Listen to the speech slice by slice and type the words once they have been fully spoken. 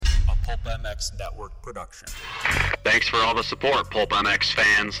Pulp MX Network production. Thanks for all the support, Pulp MX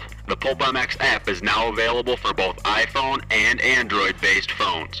fans. The Pulp MX app is now available for both iPhone and Android-based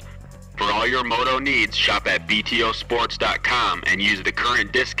phones. For all your moto needs, shop at btosports.com and use the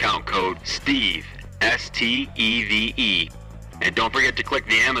current discount code STEVE, S-T-E-V-E. And don't forget to click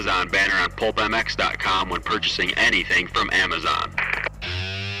the Amazon banner on pulpmx.com when purchasing anything from Amazon.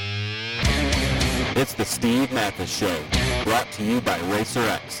 It's the Steve Mathis Show, brought to you by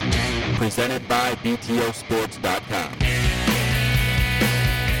RacerX, presented by btosports.com.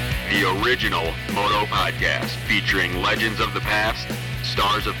 The original Moto Podcast featuring legends of the past,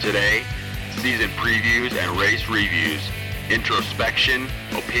 stars of today, season previews and race reviews, introspection,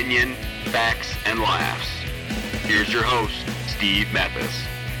 opinion, facts, and laughs. Here's your host, Steve Mathis.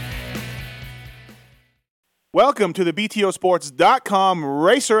 Welcome to the btosports.com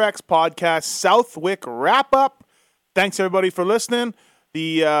RacerX podcast Southwick wrap-up. Thanks, everybody, for listening.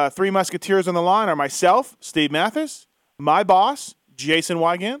 The three musketeers on the line are myself, Steve Mathis, my boss, Jason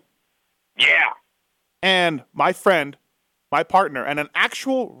Wygant. Yeah. And my friend, my partner, and an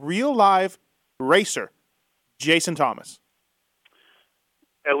actual real-live racer, Jason Thomas.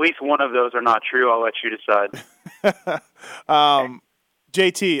 At least one of those are not true. I'll let you decide.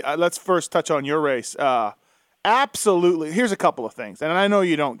 JT, let's first touch on your race. Absolutely. Here's a couple of things, and I know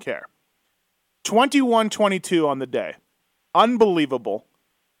you don't care. 21-22 on the day. Unbelievable.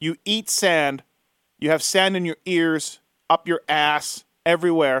 You eat sand. You have sand in your ears, up your ass,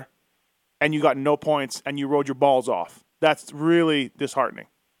 everywhere, and you got no points, and you rode your balls off. That's really disheartening.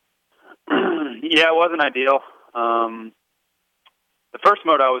 Yeah, it wasn't ideal. The first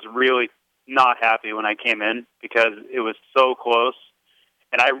moto, I was really not happy when I came in because it was so close,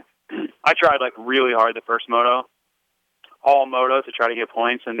 and I tried like really hard the first moto, all moto to try to get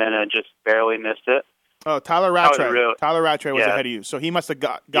points, and then I just barely missed it. Oh, Tyler Rattray. Really, Tyler Rattray was ahead of you, so he must have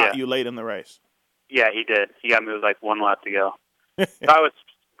got you late in the race. Yeah, he did. He got me with like one lap to go. So I was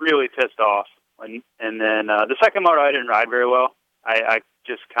really pissed off. And then the second moto, I didn't ride very well. I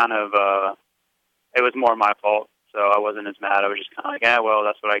just kind of, it was more my fault, so I wasn't as mad. I was just kind of like, well,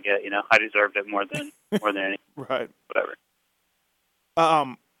 that's what I get. You know, I deserved it more than any. Right. Whatever.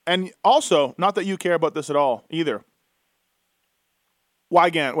 And also, not that you care about this at all either.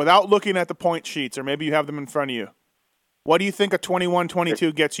 Wygant, without looking at the point sheets, or maybe you have them in front of you, what do you think a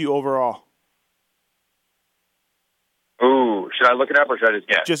 21-22 gets you overall? Ooh, should I look it up or should I just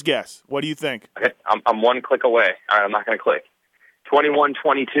guess? Just guess. What do you think? Okay, I'm one click away. All right, I'm not going to click.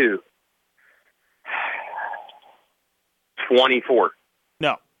 21-22. 24.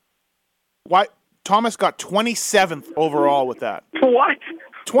 No. Why? Thomas got 27th overall with that. What?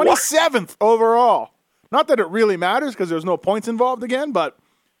 27th overall. Not that it really matters because there's no points involved again, but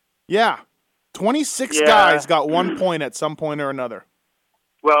yeah. 26 guys got 1 point at some point or another.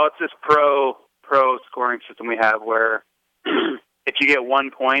 Well, it's this pro scoring system we have where if you get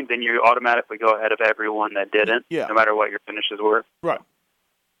 1 point, then you automatically go ahead of everyone that didn't, no matter what your finishes were. Right.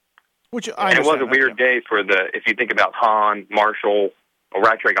 Which and it was a weird day for if you think about Hahn, Marshall,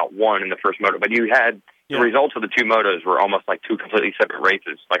 Rattray got one in the first moto, but you had the results of the two motos were almost like two completely separate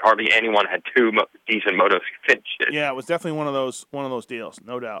races. Like hardly anyone had two decent motos finished. Yeah, it was definitely one of those deals,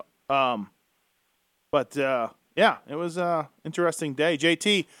 no doubt. But it was an interesting day.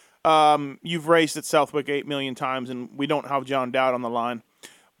 JT, you've raced at Southwick 8 million times, and we don't have John Dowd on the line.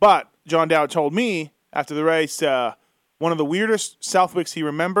 But John Dowd told me after the race, one of the weirdest Southwicks he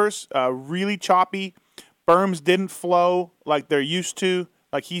remembers, really choppy. Berms didn't flow like they're used to,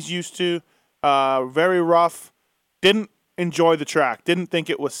 like he's used to. Very rough. Didn't enjoy the track. Didn't think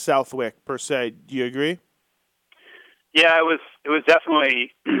it was Southwick per se. Do you agree? Yeah, it was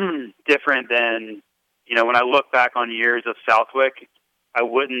definitely different than, when I look back on years of Southwick, I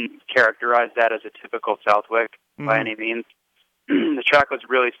wouldn't characterize that as a typical Southwick by any means. The track was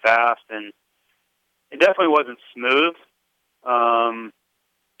really fast, and it definitely wasn't smooth,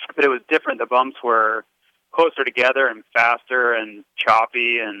 but it was different. The bumps were closer together and faster and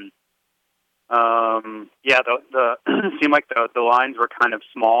choppy, and the it seemed like the lines were kind of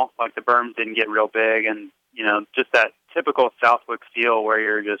small, like the berms didn't get real big, and just that typical Southwick feel where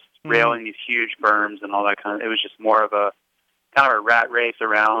you're just railing these huge berms and all that kind of. It was just more of a kind of a rat race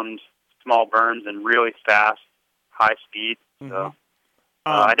around small berms and really fast, high speed. So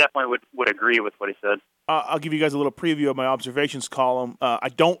I definitely would agree with what he said. I'll give you guys a little preview of my observations column. I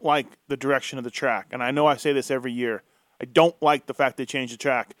don't like the direction of the track, and I know I say this every year. I don't like the fact they changed the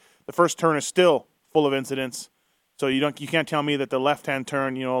track. The first turn is still full of incidents, so you can't tell me that the left-hand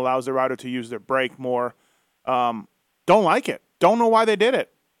turn allows the rider to use their brake more. Don't like it. Don't know why they did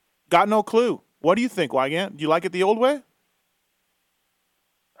it. Got no clue. What do you think, Wygant? Do you like it the old way?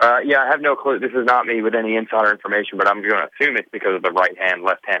 I have no clue. This is not me with any insider information, but I'm going to assume it's because of the right hand,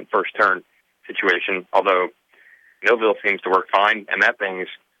 left hand, first turn situation. Although Millville seems to work fine, and that thing is,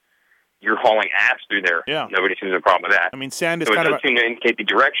 you're hauling ass through there. Yeah. Nobody seems to have a problem with that. I mean, sand is so kind it of does seem to indicate the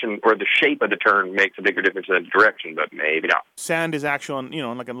direction or the shape of the turn makes a bigger difference than the direction, but maybe not. Sand is actually,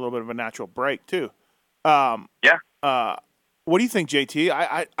 like a little bit of a natural break too. Yeah. What do you think,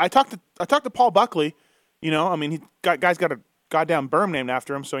 JT? I talked to Paul Buckley. Guy's got a goddamn berm named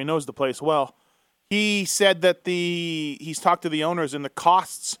after him, so he knows the place well. He said that he's talked to the owners, and the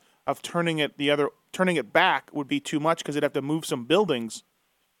costs of turning it back would be too much because they'd have to move some buildings.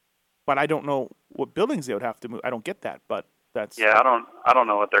 But I don't know what buildings they would have to move. I don't get that, but that's I don't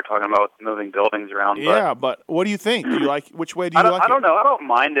know what they're talking about with moving buildings around. Yeah, but what do you think? Do you like which way do you like it? I don't know. I don't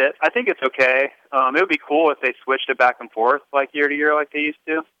mind it. I think it's okay. It would be cool if they switched it back and forth like year to year like they used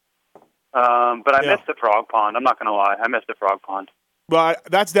to. But I missed the frog pond. I'm not going to lie. I missed the frog pond. Well,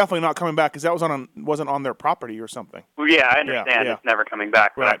 that's definitely not coming back because that wasn't on their property or something. Well, yeah, I understand. Yeah. It's never coming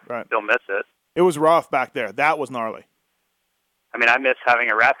back, but I still miss it. It was rough back there. That was gnarly. I mean, I miss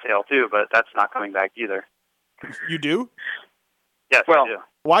having a rat tail too, but that's not coming back either. You do? Yes, I do.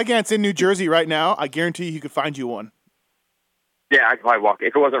 Wygant's in New Jersey right now. I guarantee he could find you one. Yeah, I could probably walk.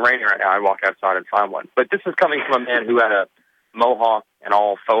 If it wasn't raining right now, I'd walk outside and find one. But this is coming from a man who had a mohawk and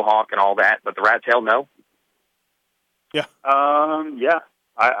all faux hawk and all that, but the rat tail, no? Yeah. Yeah.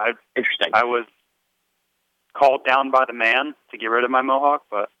 Interesting. I was called down by the man to get rid of my mohawk,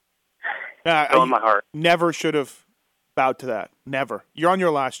 but still in my heart. Never should have bowed to that. Never. You're on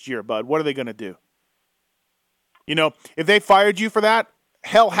your last year, bud. What are they going to do? If they fired you for that,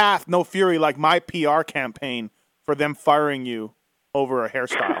 hell hath no fury like my PR campaign for them firing you over a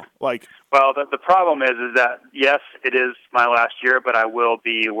hairstyle. Well, the problem is that, yes, it is my last year, but I will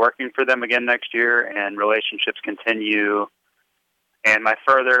be working for them again next year, and relationships continue. And my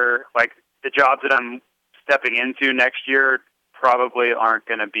further, the jobs that I'm stepping into next year probably aren't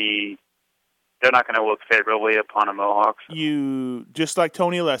going to be, they're not going to look favorably upon a Mohawk. So. You, just like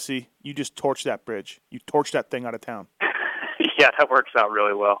Tony Alessi, you just torched that bridge. You torched that thing out of town. Yeah, that works out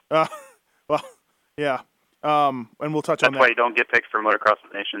really well. Well, yeah. And we'll touch on that. That's why you don't get picked for Motocross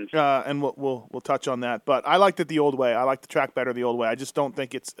Nations. And we'll touch on that. But I liked it the old way. I like the track better the old way. I just don't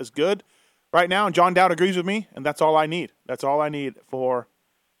think it's as good right now. And John Dowd agrees with me, and that's all I need. That's all I need for.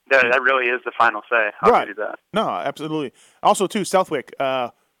 That really is the final say. I'll do that. No, absolutely. Also, too, Southwick.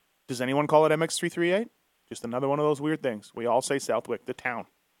 Does anyone call it MX338? Just another one of those weird things. We all say Southwick, the town.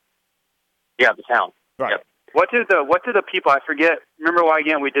 Yeah, the town. Right. Yep. What did the people, I forget, remember why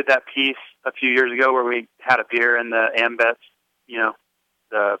again we did that piece a few years ago where we had a beer in the Ambets,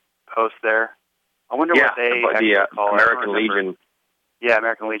 the post there? I wonder what they call American Legion. Yeah,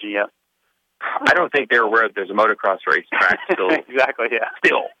 American Legion, yeah. I don't think they're aware that there's a motocross race track still. Exactly, yeah.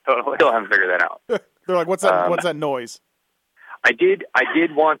 Still haven't figured that out. They're like, what's that noise? I did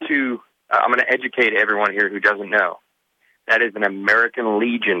want to, I'm going to educate everyone here who doesn't know. That is an American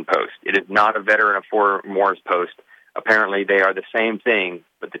Legion post. It is not a Veteran of Four Moors post. Apparently, they are the same thing,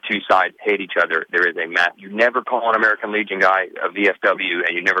 but the two sides hate each other. There is a map. You never call an American Legion guy a VFW,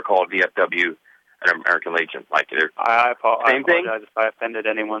 and you never call a VFW an American Legion. I same thing. Apologize if I offended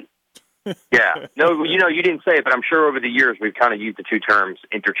anyone. Yeah. No, you didn't say it, but I'm sure over the years we've kind of used the two terms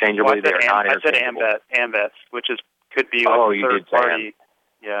interchangeably. Well, I said interchangeable. Ambets, which could be you third did say party.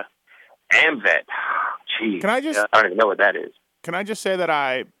 Yeah. Amvet. Jeez. Can I just? I don't even know what that is. Can I just say that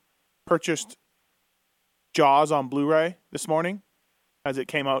I purchased Jaws on Blu-ray this morning, as it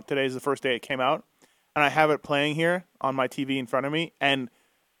came out. Today is the first day it came out, and I have it playing here on my TV in front of me, and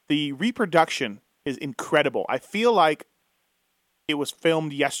the reproduction is incredible. I feel like it was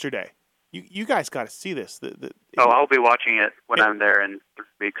filmed yesterday. You guys got to see this. I'll be watching it when I'm there in 3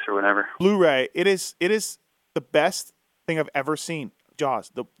 weeks or whenever. Blu-ray. It is the best thing I've ever seen. Jaws.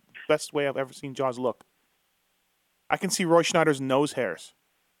 The best way I've ever seen Jaws look. I can see Roy Schneider's nose hairs.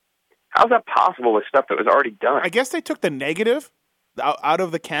 How's that possible with stuff that was already done? I guess they took the negative out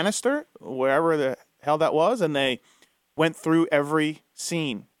of the canister, wherever the hell that was, and they went through every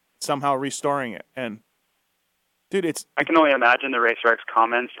scene, somehow restoring it. And dude, I can only imagine the RacerX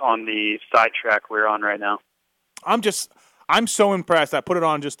comments on the sidetrack we're on right now. I'm so impressed. I put it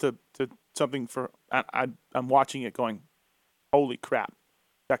on just to something for. I'm watching it, going, holy crap,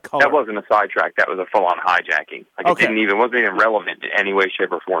 that color. That wasn't a sidetrack. That was a full-on hijacking. Okay. It wasn't even relevant in any way,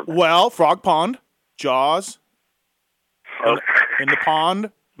 shape, or form. Well, Frog Pond, Jaws, in the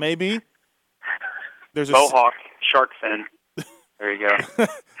pond, maybe. There's a Mohawk, shark fin. There you go.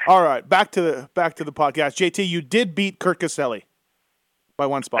 All right, back to the podcast. JT, you did beat Kurt Caselli by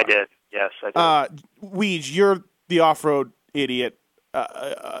one spot. I did. Yes, I did. Weege, you're the off-road idiot.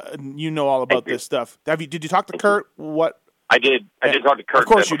 you know all about this stuff. Did you talk to Kurt? What? I did. I did talk to Kurt. Of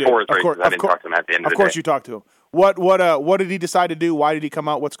course you did. Before his races. I didn't talk to him at the end of the day. Of course you talked to him. What did he decide to do? Why did he come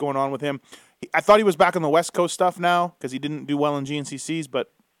out? What's going on with him? I thought he was back on the West Coast stuff now because he didn't do well in GNCCs,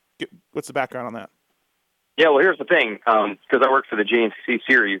 but what's the background on that? Yeah, well, here's the thing. Because I work for the GNCC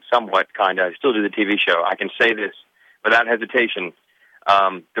series somewhat, kind of. I still do the TV show. I can say this without hesitation.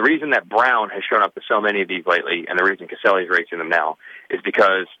 The reason that Brown has shown up to so many of these lately, and the reason Caselli's racing them now, is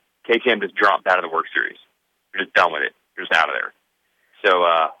because KTM just dropped out of the Work Series. They're just done with it. They're just out of there. So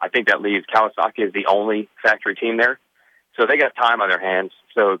I think that leaves Kawasaki as the only factory team there. So they got time on their hands.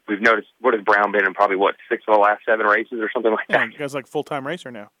 So we've noticed, what has Brown been in probably, 6 of the last 7 races or something like that? Yeah, guy's like full-time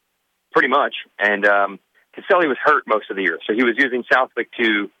racer now. Pretty much. And Caselli was hurt most of the year. So he was using Southwick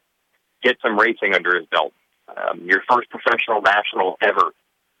to get some racing under his belt. Your first professional national ever.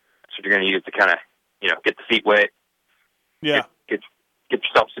 That's what you're going to use to kind of, get the feet wet. Yeah. Get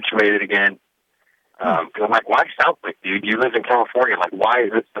yourself situated again. Because I'm like, why Southwick, dude? You live in California. Like, why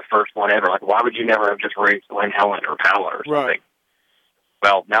is this the first one ever? Like, why would you never have just raced Glen Helen or Pala or something? Right.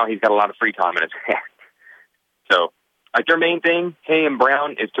 Well, now he's got a lot of free time in his hands. So, like, their main thing, Hay and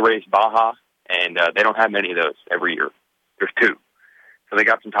Brown, is to race Baja, and they don't have many of those every year. There's 2. So they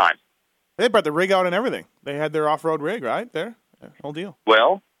got some time. They brought the rig out and everything. They had their off-road rig, right? There. Whole deal.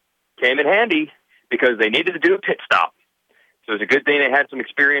 Well, came in handy because they needed to do a pit stop. So it was a good thing they had some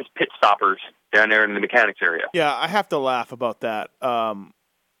experienced pit stoppers down there in the mechanics area. Yeah, I have to laugh about that.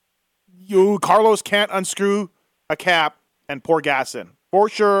 Carlos can't unscrew a cap and pour gas in. For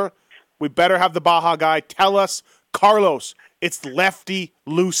sure, we better have the Baja guy tell us, Carlos, it's Lefty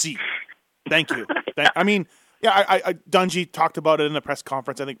Lucy. Thank you. Dungey talked about it in the press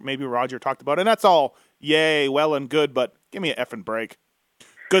conference. I think maybe Roger talked about it. And that's all yay, well and good, but give me an effing break.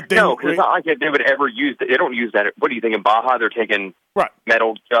 Good thing. No, because it's not like they would ever use that. They don't use that. What do you think in Baja? They're taking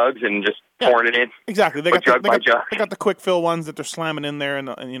metal jugs and just pouring it in. Exactly. They got the quick fill ones that they're slamming in there, and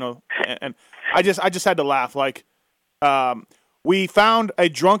I just had to laugh. Like, we found a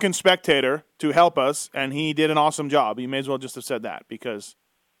drunken spectator to help us, and he did an awesome job. You may as well just have said that because,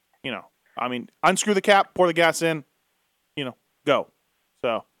 unscrew the cap, pour the gas in, go.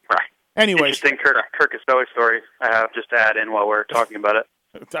 So, right. Anyways, interesting Kirk Caselli story. I have just to add in while we're talking about it.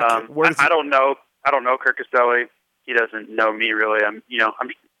 I don't know Kirk Caselli. He doesn't know me really. I'm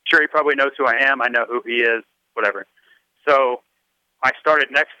sure he probably knows who I am. I know who he is. Whatever. So I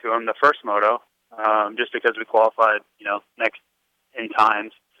started next to him the first moto, just because we qualified, next in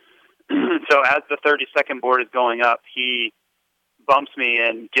times. So as the 30-second board is going up, he bumps me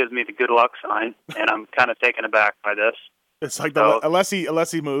and gives me the good luck sign, and I'm kind of taken aback by this. It's like the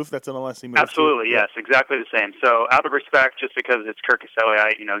Alessi move. That's an Alessi move. Absolutely, yes, exactly the same. So out of respect, just because it's Kirk Caselli,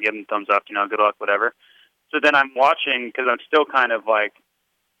 I give him thumbs up, good luck, whatever. So then I'm watching because I'm still kind of like,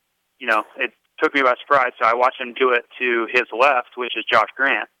 it took me by surprise. So I watch him do it to his left, which is Josh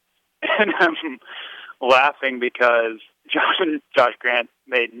Grant, and I'm laughing because Josh Grant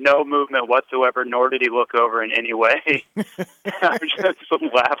made no movement whatsoever, nor did he look over in any way. I'm just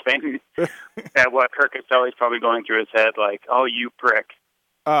laughing at what Kirk Caselli's probably going through his head, like, "Oh, you prick."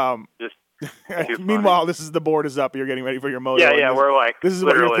 Meanwhile, the board is up. You're getting ready for your moto. Yeah, we're like this is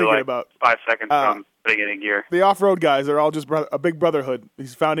what you're thinking about. 5 seconds from beginning gear. The off-road guys are all just a big brotherhood.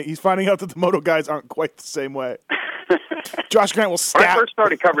 He's finding out that the moto guys aren't quite the same way. Josh Grant will stab. When I first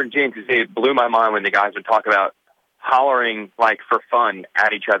started covering GNCC, it blew my mind when the guys would talk about hollering like for fun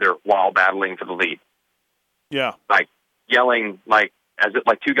at each other while battling for the lead. Yeah. Like yelling like as if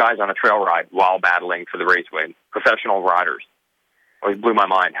like 2 guys on a trail ride while battling for the race win. Professional riders. Always blew my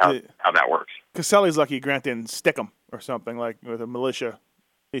mind how that works. Caselli's lucky Grant didn't stick him or something like with a militia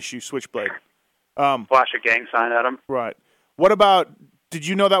issue switchblade. Flash a gang sign at him. Right. What about, did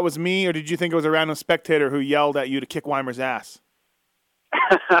you know that was me or did you think it was a random spectator who yelled at you to kick Weimer's ass?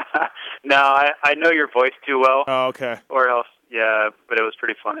 No, I know your voice too well. Oh, okay. Or else, yeah, but it was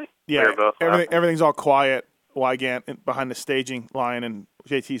pretty funny. Yeah, we were both everything's all quiet. Wygant behind the staging line, and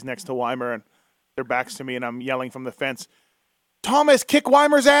JT's next to Weimer, and their backs to me, and I'm yelling from the fence, "Thomas, kick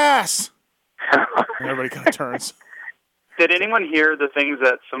Weimer's ass!" And everybody kind of turns. Did anyone hear the things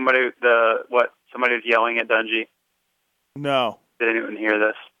that somebody was yelling at Dungey? No. Did anyone hear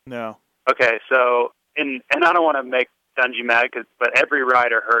this? No. Okay, so and I don't want to make Dungey mad, but every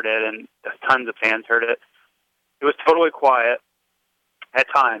rider heard it, and tons of fans heard it. It was totally quiet at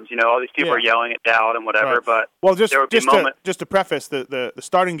times. All these people are yelling at Dowd and whatever, right. But there would be a moment. Just to preface, the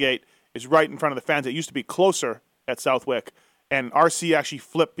starting gate is right in front of the fans. It used to be closer at Southwick, and RC actually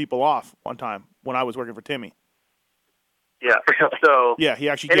flipped people off one time when I was working for Timmy. Yeah. So yeah, he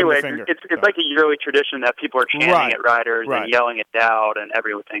actually anyway, gave him the finger. It's like a yearly tradition that people are chanting at riders and yelling at Dowd and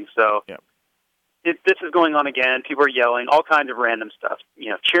everything. So this is going on again. People are yelling all kinds of random stuff.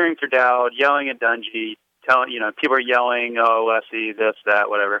 Cheering for Dowd, yelling at Dungey, people are yelling, "Oh, Lessie, this, that,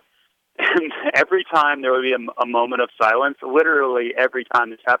 whatever." And every time there would be a moment of silence. Literally every time.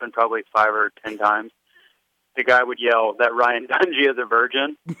 This happened probably 5 or 10 times. The guy would yell that Ryan Dungey is a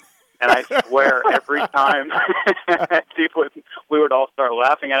virgin. And I swear, every time we would all start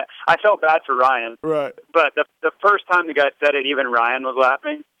laughing at it. I felt bad for Ryan. Right. But the first time the guy said it, even Ryan was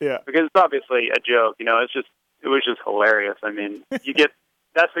laughing. Yeah. Because it's obviously a joke. It was just hilarious. I mean,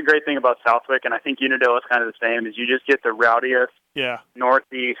 that's the great thing about Southwick, and I think Unadilla is kind of the same, is you just get the rowdiest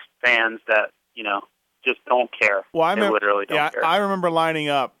Northeast fans that, just don't care. Well, they literally don't care. I remember lining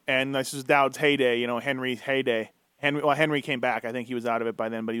up, and this is Dowd's heyday, Henry's heyday. Henry came back. I think he was out of it by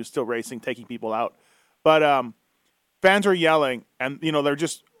then, but he was still racing, taking people out. But fans are yelling, and they're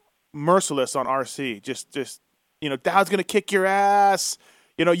just merciless on RC. Just Dowd's gonna kick your ass.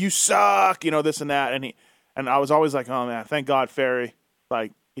 You suck. This and that. And I was always like, oh man, thank God Ferry.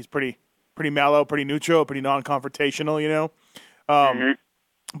 Like he's pretty mellow, pretty neutral, pretty non-confrontational.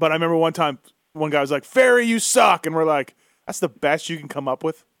 But I remember one time, one guy was like, "Ferry, you suck," and we're like, "That's the best you can come up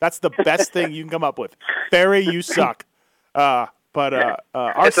with. That's the best thing you can come up with. Ferry, you suck." But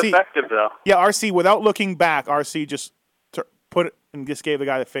RC, it's effective though. Yeah, RC. Without looking back, RC just put it and just gave the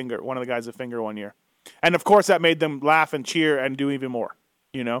guy the finger. One of the guys the finger one year, and of course that made them laugh and cheer and do even more.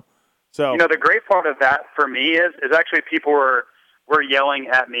 So the great part of that for me is actually people were yelling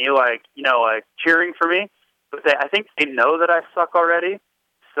at me like cheering for me, but I think they know that I suck already.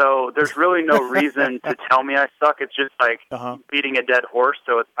 So there's really no reason to tell me I suck. It's just like beating a dead horse.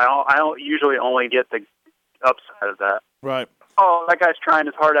 So I don't usually only get the upside of that. Right. Oh, that guy's trying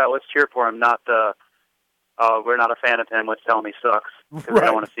his heart out. Let's cheer for him. Not the we're not a fan of him. Let's tell him he sucks because I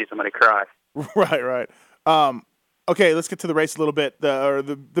don't want to see somebody cry. Right. Okay, let's get to the race a little bit.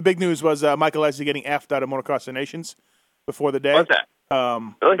 The big news was Michael Leslie getting effed out of Motocross of Nations before the day. What's that?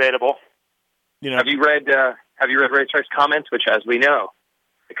 Really? Debatable. Have you read Racetrack's comments? Which, as we know,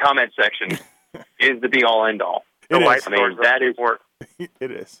 the comment section is the be-all, end-all. It is. That is.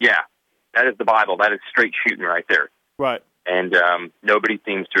 It is. Yeah, that is the Bible. That is straight shooting right there. Right. And nobody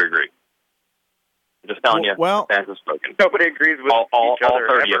seems to agree. I'm just telling you, fans have spoken. Nobody agrees with each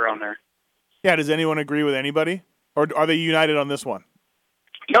other ever on there. Yeah, does anyone agree with anybody? Or are they united on this one?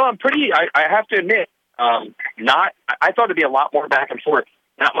 No, I'm pretty, I have to admit, I thought it'd be a lot more back and forth.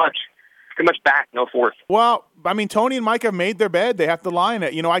 Not much. Too much back, no forth. Well, I mean, Tony and Mike have made their bed. They have to line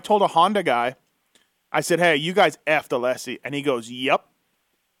it. I told a Honda guy, I said, "Hey, you guys effed Alessi." And he goes, "Yep."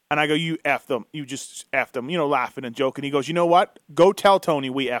 And I go, "You effed them. You just effed them," laughing and joking. He goes, "You know what? Go tell Tony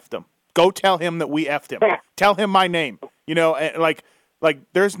we effed him. Go tell him that we effed him. Tell him my name." Like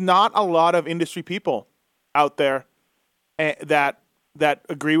there's not a lot of industry people out there that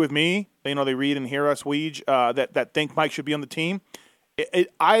agree with me. They read and hear us, Weege, that think Mike should be on the team.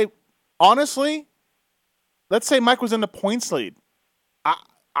 I honestly, let's say Mike was in the points lead.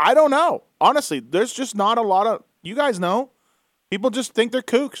 I don't know. Honestly, there's just not a lot of, you guys know, people just think they're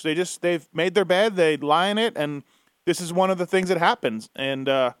kooks. They've made their bed, they lie in it, and this is one of the things that happens. And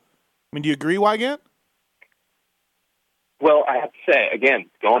do you agree, Wygant? Well, I have to say, again,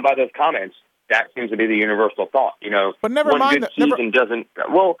 going by those comments, that seems to be the universal thought. But never mind. Never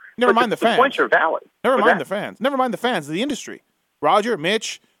mind the fans. The points are valid. Never mind the fans. Never mind the fans. The industry. Roger,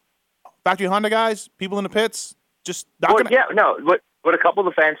 Mitch, Factory Honda guys, people in the pits, just not going to... Yeah, no, what a couple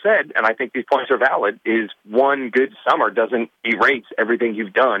of the fans said, and I think these points are valid, is one good summer doesn't erase everything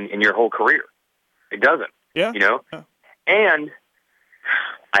you've done in your whole career. It doesn't. Yeah. Yeah. And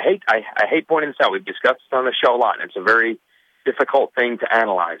I hate pointing this out. We've discussed this on the show a lot, and it's a very difficult thing to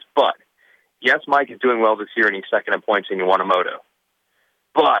analyze. But, yes, Mike is doing well this year, and he's second in points, and he won a moto.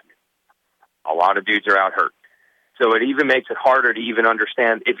 But a lot of dudes are out hurt. So it even makes it harder to even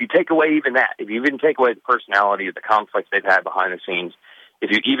understand. If you take away even that, if you even take away the personality of the conflicts they've had behind the scenes, if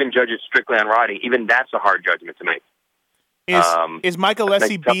you even judge it strictly on riding, even that's a hard judgment to make. Is Mike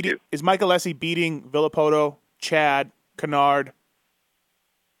Alessi beating Villapoto, Chad, Kennard,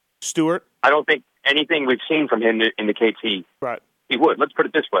 Stewart? I don't think anything we've seen from him indicates he would. Let's put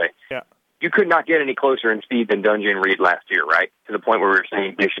it this way. Yeah. You could not get any closer in speed than Dungey and Reed last year, right? To the point where we were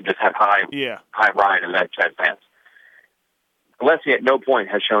saying they should just have high ride and that Chad fans. Alessi at no point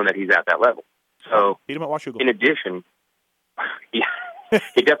has shown that he's at that level. So, beat him at Washougal. In addition, he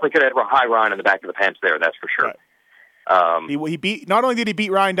definitely could have a high Ryan in the back of the pants there, that's for sure. Right. He beat. Not only did he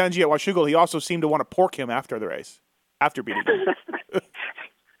beat Ryan Dungey at Washougal, he also seemed to want to pork him after the race, after beating him.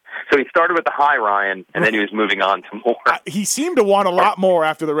 So he started with the high, Ryan, and then he was moving on to more. He seemed to want a lot more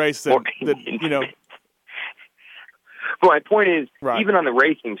after the race than you know. But my point is, right. even on the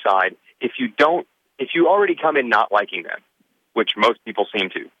racing side, if you already come in not liking them, which most people seem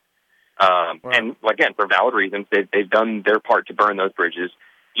to, right. and again, for valid reasons, they've done their part to burn those bridges,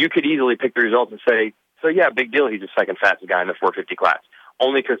 you could easily pick the results and say, so yeah, big deal, he's the second fastest guy in the 450 class.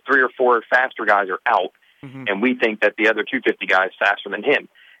 Only because 3 or 4 faster guys are out, and we think that the other 250 guys faster than him.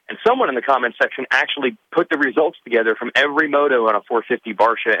 And someone in the comments section actually put the results together from every moto on a 450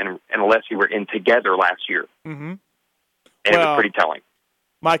 Barcia and Alessi were in together last year. Mm-hmm. And it was pretty telling.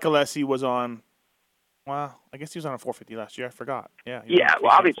 Mike Alessi was on, well, I guess he was on a 450 last year. I forgot. Yeah.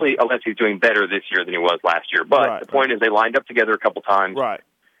 Well, obviously Alessi's doing better this year than he was last year. But the point is they lined up together a couple times. Right.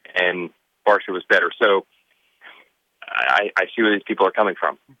 And Barcia was better. So I see where these people are coming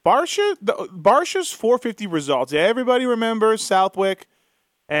from. Barcia's 450 results. Everybody remembers Southwick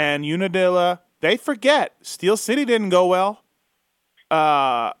and Unadilla. They forget. Steel City didn't go well.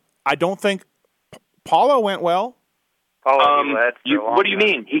 I don't think Paula went well. Paula what do you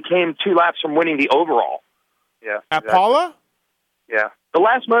mean? He came 2 laps from winning the overall. Yeah. At Paula? Yeah. The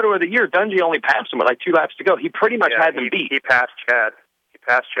last moto of the year, Dungey only passed him with like 2 laps to go. He pretty much had them beat. He passed Chad.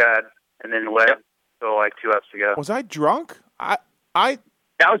 And then led till like 2 laps to go. Was I drunk? That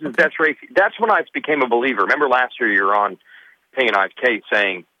was his best race. That's when I became a believer. Remember last year you were on Ping and I's case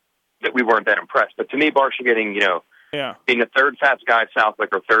saying that we weren't that impressed. But to me, Barcia getting, being the third fastest guy at Southwick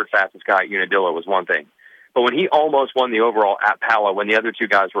or third fastest guy at Unadilla was one thing. But when he almost won the overall at Pala, when the other 2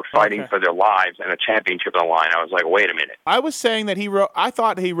 guys were fighting for their lives and a championship on the line, I was like, wait a minute. I was saying that he rode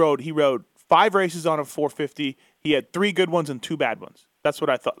 5 races on a 450. He had 3 good ones and 2 bad ones. That's what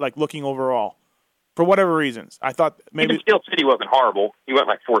I thought, like looking overall. For whatever reasons. I thought maybe... Even Steel City wasn't horrible. He went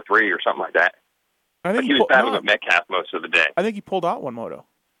like 4-3 or something like that. I think he was battling with Metcalf most of the day. I think he pulled out one moto.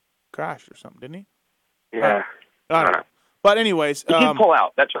 Crashed or something, didn't he? Yeah. I don't know. But anyways... He did pull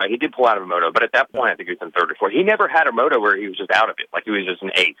out. That's right. He did pull out of a moto. But at that point, I think he was in 3rd or 4th. He never had a moto where he was just out of it. Like he was just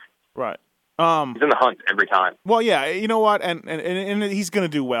an 8th. Right. He's in the hunt every time. Well, yeah. You know what? And he's going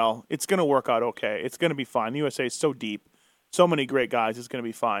to do well. It's going to work out okay. It's going to be fine. The USA is so deep. So many great guys. It's going to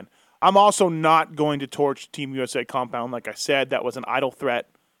be fine. I'm also not going to torch Team USA compound. Like I said, that was an idle threat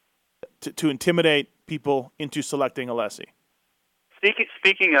to intimidate people into selecting Alessi.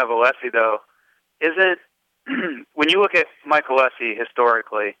 Speaking of Alessi, though, isn't when you look at Mike Alessi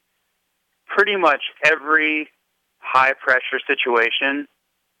historically, pretty much every high-pressure situation,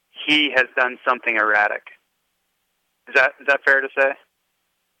 he has done something erratic. Is that fair to say?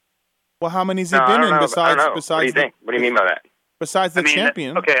 Well, how many has he been in besides? What do you think? What do you mean by that? Besides the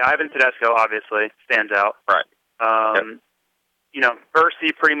champion. Okay, Ivan Tedesco obviously stands out. Right.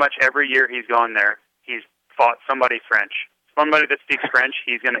 Bercy, pretty much every year he's gone there, he's fought somebody French. Somebody that speaks French,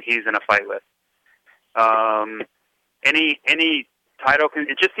 he's gonna fight with. Any title,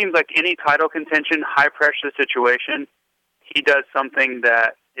 it just seems like any title contention, high pressure situation, he does something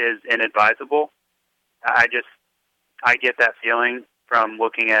that is inadvisable. I get that feeling from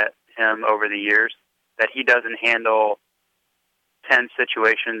looking at him over the years that he doesn't handle tense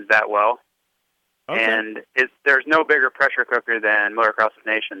situations that well. Okay. And there's no bigger pressure cooker than Motocross of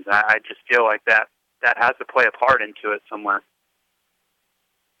Nations. I just feel like that has to play a part into it somewhere.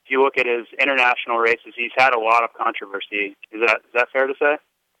 If you look at his international races, he's had a lot of controversy. Is that fair to say?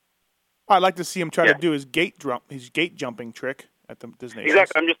 I'd like to see him try to do his gate jumping trick at the Disney.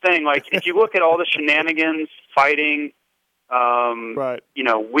 Exactly. I'm just saying, like, if you look at all the shenanigans, fighting, right.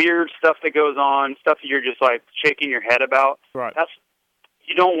 Weird stuff that goes on, stuff that you're just like shaking your head about. Right.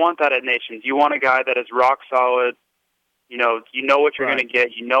 You don't want that at Nations. You want a guy that is rock solid. You know what you're going to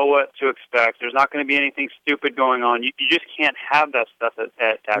get. You know what to expect. There's not going to be anything stupid going on. You just can't have that stuff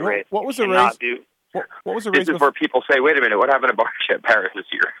at that race. What was the race? What was the race? This is where people say, "Wait a minute, what happened to Barcia at Paris this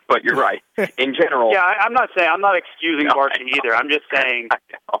year?" But you're right. In general, I'm not excusing Barcia either. I'm just saying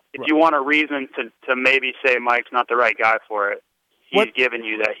if you want a reason to maybe say Mike's not the right guy for it, he's giving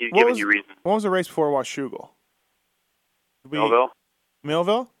you that. He's giving you reason. What was the race before Washougal?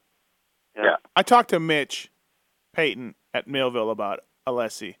 Millville? Yeah. I talked to Mitch Payton at Millville about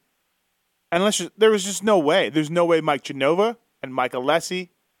Alessi. And there was just no way. There's no way Mike Genova and Mike Alessi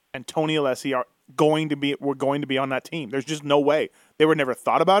and Tony Alessi were going to be on that team. There's just no way. They were never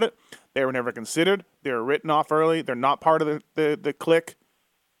thought about it. They were never considered. They were written off early. They're not part of the clique.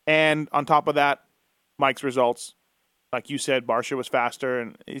 And on top of that, Mike's results, like you said, Barcia was faster,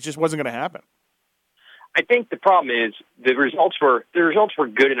 and it just wasn't going to happen. I think the problem is the results were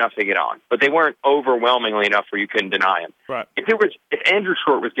good enough to get on, but they weren't overwhelmingly enough where you couldn't deny them. Right. If Andrew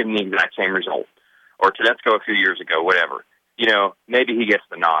Short was given the exact same result, or Tedesco a few years ago, whatever, maybe he gets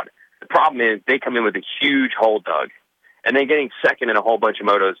the nod. The problem is they come in with a huge hole dug, and then getting second in a whole bunch of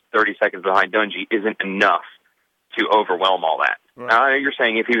motos 30 seconds behind Dungey isn't enough to overwhelm all that. Right. Now, you're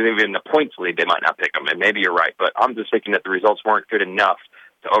saying if he was even in the points lead, they might not pick him, and maybe you're right, but I'm just thinking that the results weren't good enough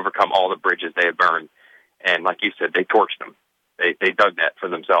to overcome all the bridges they had burned. And like you said, they torched them. They dug that for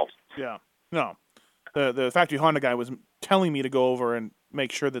themselves. Yeah. No. The factory Honda guy was telling me to go over and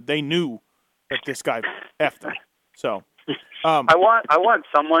make sure that they knew that this guy effed them. So, I want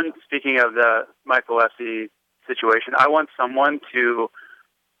someone, speaking of the Michael Lessie situation, I want someone to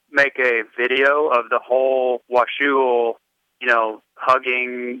make a video of the whole Washougal,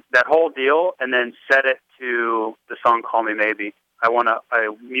 hugging, that whole deal, and then set it to the song Call Me Maybe. I want a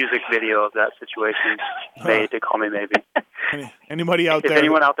music video of that situation made to Call Me Maybe. Anybody out there? If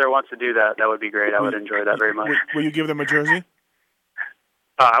anyone out there wants to do that, that would be great. I would enjoy that very much. Will you give them a jersey?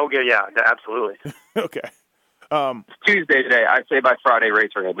 I will give, yeah, absolutely. Okay. It's Tuesday today. I say by Friday,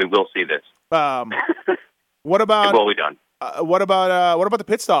 Racerhead, we will see this. What about? It will be done. What about the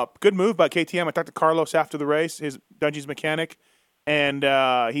pit stop? Good move by KTM. I talked to Carlos after the race, his Dungey's mechanic, and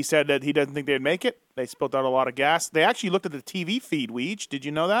he said that he doesn't think they'd make it. They spilled out a lot of gas. They actually looked at the TV feed, Weege. Did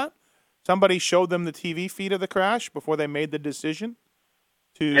you know that? Somebody showed them the TV feed of the crash before they made the decision.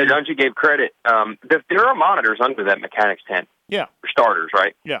 Yeah, Dungey gave credit. There are monitors under that mechanic's tent. Yeah. For starters,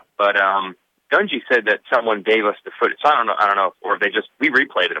 right? Yeah. But Dungey said that someone gave us the footage. So I don't know, or if we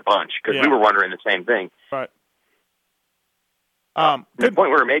replayed it a bunch because we were wondering the same thing. Right. The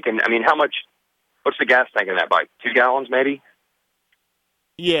point we were making, what's the gas tank in that bike? 2 gallons, maybe?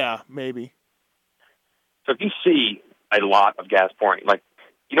 Yeah, maybe. So if you see a lot of gas pouring,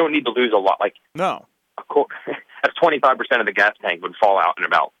 you don't need to lose a lot. No. That's 25% of the gas tank would fall out in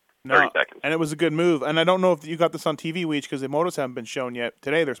about 30 seconds. And it was a good move. And I don't know if you got this on TV, Weech, because the motos haven't been shown yet.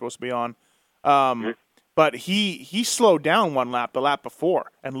 Today they're supposed to be on. But he slowed down one lap, the lap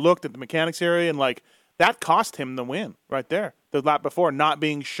before, and looked at the mechanics area, and that cost him the win right there. The lap before, not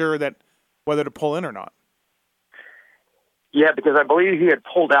being sure that whether to pull in or not. Yeah, because I believe he had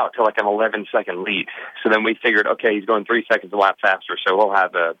pulled out to an 11-second lead. So then we figured, okay, he's going 3 seconds a lap faster, so he'll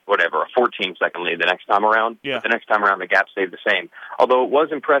have a 14-second lead the next time around. Yeah. But the next time around, the gap stayed the same. Although it was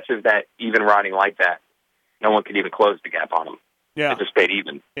impressive that even riding like that, no one could even close the gap on him. Yeah. It just stayed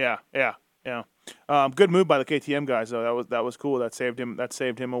even. Yeah. Good move by the KTM guys, though. That was cool. That saved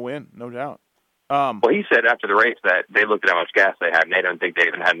him a win, no doubt. Well, he said after the race that they looked at how much gas they had, and they don't think they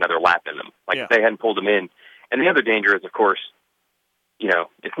even had another lap in them. If they hadn't pulled them in. And the other danger is, of course,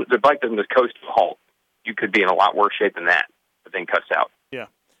 if the bike doesn't just coast to a halt, you could be in a lot worse shape than that, but then cuts out. Yeah.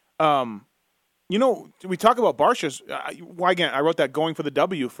 We talk about Barsha's. Again, I wrote that going for the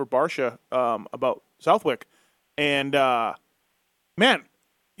W for Barsha about Southwick. And, man,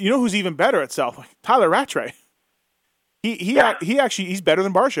 you know who's even better at Southwick? Tyler Rattray. He's better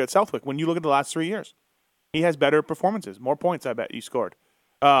than Barsha at Southwick when you look at the last 3 years. He has better performances, more points, I bet, you scored.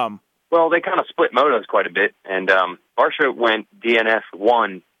 Well, they kind of split motos quite a bit, and Barsha went DNF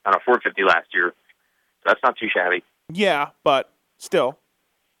 1 on a 450 last year, so that's not too shabby. Yeah, but still.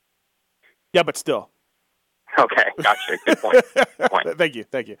 Okay, gotcha. Good point.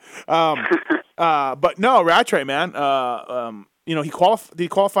 Thank you. But no, Rattray, man. He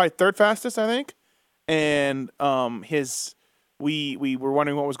qualified third fastest, I think, and we were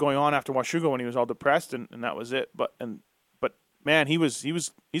wondering what was going on after Washougal when he was all depressed, and that was it. But man,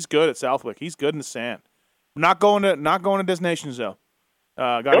 he's good at Southwick. He's good in the sand. Not going to destinations though.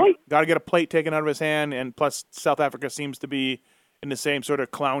 Really? Got to get a plate taken out of his hand, and plus South Africa seems to be in the same sort of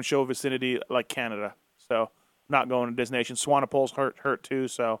clown show vicinity like Canada. So not going to destinations. Swanepoel's hurt too.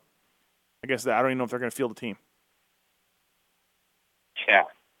 So I guess I don't even know if they're going to field the team. Yeah.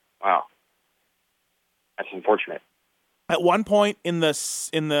 Wow. That's unfortunate. At one point in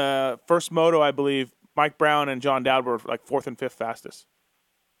the first moto, I believe Mike Brown and John Dowd were fourth and fifth fastest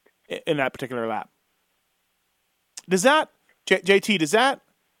in that particular lap. Does that, JT, does that,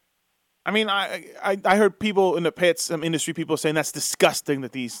 I heard people in the pits, some industry people saying that's disgusting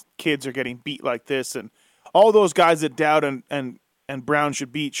that these kids are getting beat like this, and all those guys that Dowd and Brown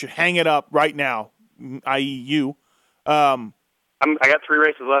should beat should hang it up right now, i.e. you. I got 3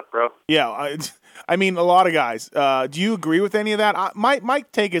 races left, bro. Yeah, a lot of guys. Do you agree with any of that? My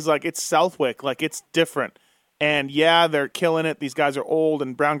take is it's Southwick, it's different. And yeah, they're killing it. These guys are old,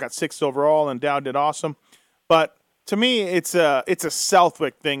 and Brown got 6th overall, and Dowd did awesome. But to me, it's a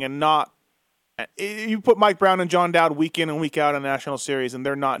Southwick thing, and not. You put Mike Brown and John Dowd week in and week out in the National Series, and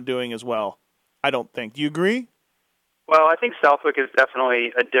they're not doing as well. I don't think. Do you agree? Well, I think Southwick is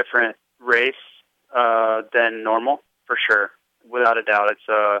definitely a different race than normal, for sure. Without a doubt, it's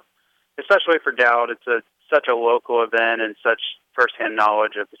especially for Dowd. It's such a local event and such firsthand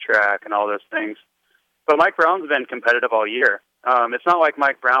knowledge of the track and all those things. But Mike Brown's been competitive all year. It's not like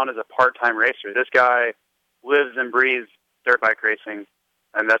Mike Brown is a part-time racer. This guy lives and breathes dirt bike racing,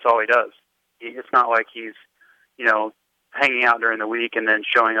 and that's all he does. It's not like he's, hanging out during the week and then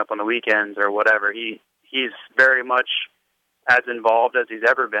showing up on the weekends or whatever. He's very much as involved as he's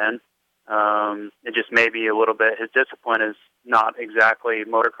ever been. It just may be a little bit, his discipline is not exactly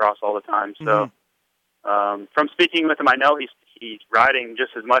motocross all the time. So from speaking with him, I know he's riding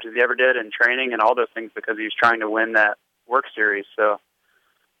just as much as he ever did in training and all those things because he's trying to win that work series. So,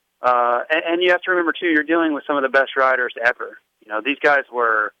 and you have to remember too, you're dealing with some of the best riders ever. These guys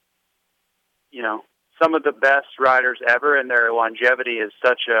were, some of the best riders ever, and their longevity is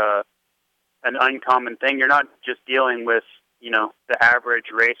such an uncommon thing. You're not just dealing with, the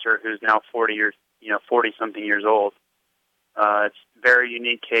average racer who's now 40-something years old. It's very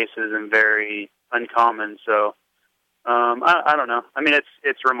unique cases and very uncommon. So, I don't know. I mean,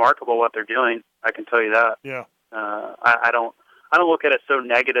 it's remarkable what they're doing. I can tell you that. Yeah. I don't look at it so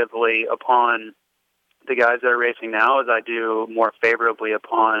negatively upon the guys that are racing now as I do more favorably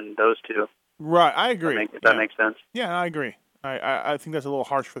upon those two. Right, I agree. If that makes sense. Yeah, I agree. I think that's a little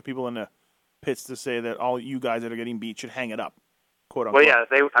harsh for people in the pits to say that all you guys that are getting beat should hang it up, quote unquote. Well,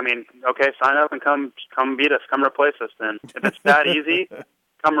 yeah, okay, sign up and come beat us, come replace us then. If it's that easy,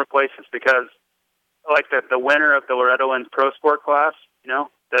 come replace us because, like the winner of the Loretta Lynn's Pro Sport class,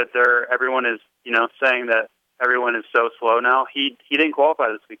 that everyone is, saying that everyone is so slow now. He didn't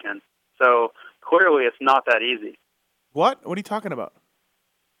qualify this weekend, so clearly it's not that easy. What? What are you talking about?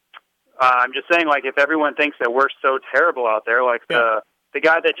 I'm just saying, like, if everyone thinks that we're so terrible out there, like the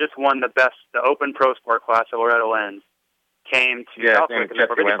guy that just won the Open Pro Sport class at Loretta Lynn's came to Southwick in the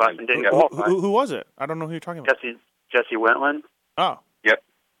forbidden class and didn't qualify. Who was it? I don't know who you're talking about. Jesse Wentland. Oh. Yep.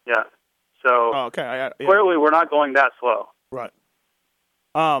 Yeah. So okay. Clearly we're not going that slow. Right.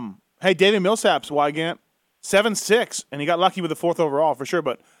 Hey, David Millsap's Wygant 7.6, and he got lucky with the 4th overall for sure,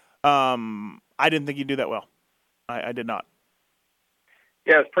 but I didn't think he'd do that well. I did not.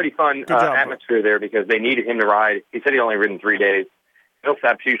 Yeah, it was pretty fun atmosphere there because they needed him to ride. He said he'd only ridden 3 days.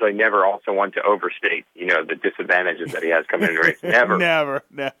 Millsap's usually never also one to overstate, the disadvantages that he has coming into race. Never.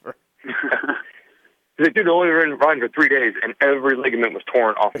 Never. The dude only ridden for 3 days, and every ligament was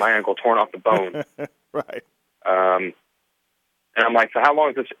torn off my ankle, torn off the bone. Right. And I'm like, so how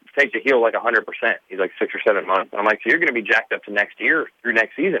long does it take to heal like 100%? He's like 6 or 7 months. And I'm like, so you're going to be jacked up to next year through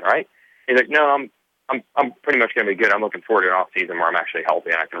next season, right? He's like, no, I'm pretty much going to be good. I'm looking forward to an off season where I'm actually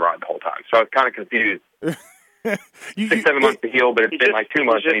healthy and I can ride the whole time. So I was kind of confused. 6-7 months to heal, but it's been like 2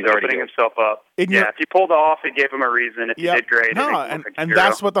 months and he's already putting himself up. If he pulled off, it gave him a reason. If he did great, and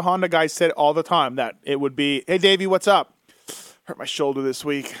that's what the Honda guys said all the time. That it would be, hey Davey, what's up? Hurt my shoulder this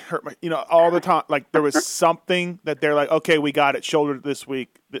week. All the time. Like there was something that they're like, okay, we got it, shoulder this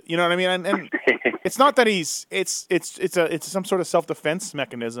week. You know what I mean? And it's not that it's some sort of self-defense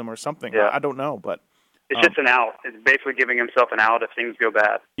mechanism or something. Yeah. I don't know, but it's just an out. It's basically giving himself an out if things go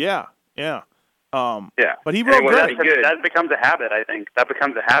bad. Yeah. Yeah. But he rode good. That becomes a habit, I think. That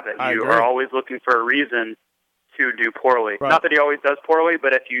becomes a habit. You are always looking for a reason to do poorly. Right. Not that he always does poorly,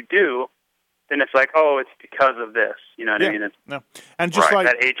 but if you do, then it's like, oh, it's because of this. You know what I mean? And just like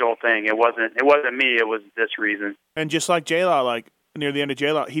that age-old thing, it wasn't me. It was this reason. And just like J-Law, like near the end of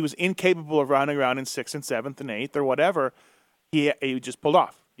J-Law, he was incapable of running around in 6th and 7th and 8th or whatever. He just pulled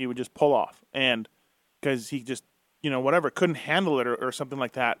off. He would just pull off, and because he just couldn't handle it or something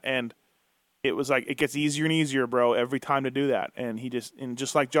like that, and it was like it gets easier and easier, bro, every time to do that. And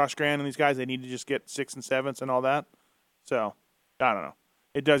just like Josh Grant and these guys, they need to just get 6th and 7th and all that. So I don't know.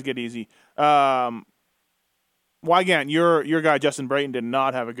 It does get easy. Wygant, your guy Justin Brayton did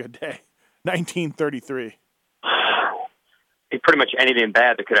not have a good day. 1933. Pretty much anything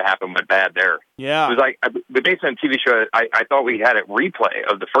bad that could have happened went bad there. Yeah. It was like, based on TV show, I thought we had a replay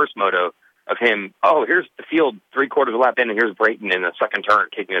of the first moto of him. Oh, here's the field 3/4 of a lap in, and here's Brayton in the second turn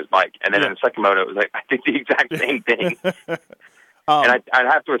kicking his bike. And then in the second moto, it was like, I did the exact same thing. And I'd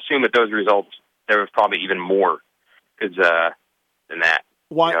have to assume that those results, there was probably even more than that.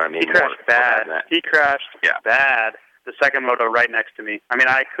 What? You know what I mean? He crashed bad. He crashed bad the second moto right next to me. I mean,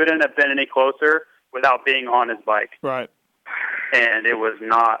 I couldn't have been any closer without being on his bike. Right. And it was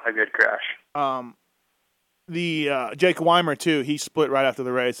not a good crash. The Jake Weimer, too, he split right after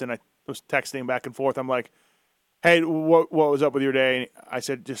the race, and I was texting back and forth. I'm like, hey, what was up with your day? And I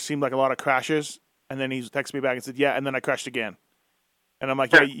said, just seemed like a lot of crashes. And then he texted me back and said, yeah, and then I crashed again. And I'm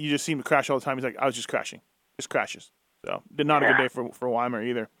like, yeah, you just seem to crash all the time. He's like, I was just crashing. Just crashes. So, not a good day for Weimer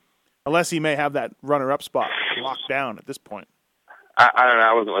either. Unless he may have that runner-up spot locked down at this point. I don't know.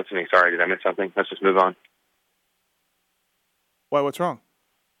 I wasn't listening. Sorry, did I miss something? Let's just move on. Why? What's wrong?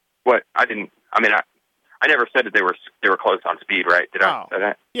 What? I never said that they were close on speed, right? Did I say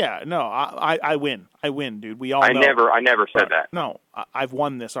that? Yeah, no, I win. I win, dude. We all know. I never said that. No, I've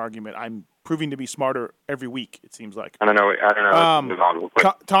won this argument. I'm proving to be smarter every week, it seems like. I don't know. Let's move on real quick.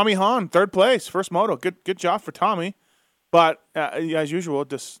 Tommy Hahn, third place, first moto. Good job for Tommy. But as usual,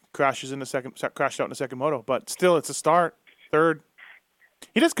 just crashed out in the second moto. But still, it's a start. Third.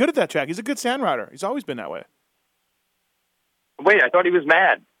 He does good at that track. He's a good sand rider. He's always been that way. Wait, I thought he was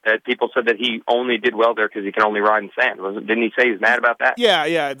mad that people said that he only did well there because he can only ride in sand. Didn't he say he was mad about that?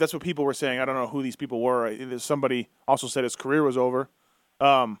 Yeah, that's what people were saying. I don't know who these people were. Somebody also said his career was over.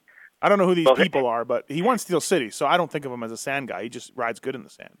 I don't know who these people are, but he won Steel City, so I don't think of him as a sand guy. He just rides good in the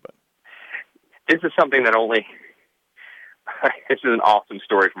sand. But this is something that only... This is an awesome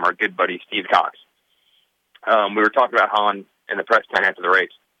story from our good buddy Steve Cox. We were talking about Hahn in the press tent after the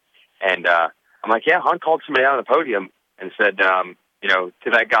race, and I'm like, yeah, Hahn called somebody out on the podium and said, to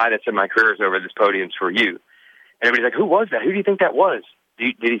that guy that said my career is over, this podium's for you. And everybody's like, who was that? Who do you think that was?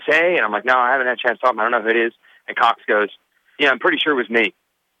 Did he say? And I'm like, no, I haven't had a chance to talk to him. I don't know who it is. And Cox goes, yeah, I'm pretty sure it was me.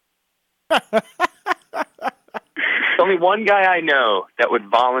 There's only one guy I know that would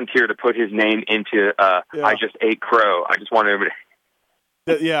volunteer to put his name into I Just Ate Crow. I just wanted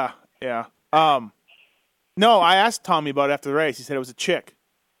everybody. Yeah. No, I asked Tommy about it after the race. He said it was a chick,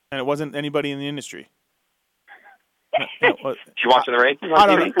 and it wasn't anybody in the industry. She watching the race? I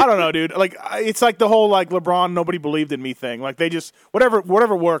don't know, dude. Like, it's like the whole like LeBron, nobody believed in me thing. Like, they just whatever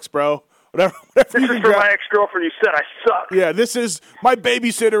works, bro. Whatever this is for my ex-girlfriend. You said I suck. Yeah, this is my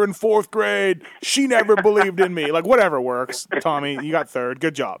babysitter in 4th grade. She never believed in me. Like, whatever works. Tommy, you got third.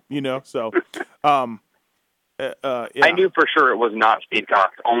 Good job. So, yeah. I knew for sure it was not Steve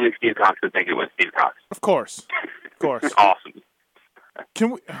Cox. Only Steve Cox would think it was Steve Cox. Of course. Awesome.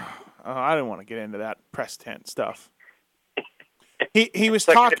 Can we? I didn't want to get into that press tent stuff. He was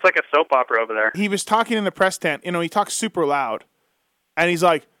talking. It's like a soap opera over there. He was talking in the press tent. He talks super loud, and he's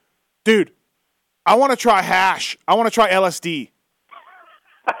like, dude, I want to try hash. I want to try LSD.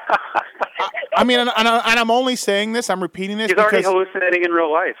 I mean, and I'm only saying this. I'm repeating this. He's already hallucinating in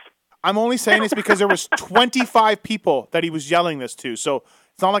real life. I'm only saying this because there was 25 people that he was yelling this to. So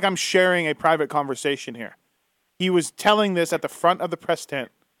it's not like I'm sharing a private conversation here. He was telling this at the front of the press tent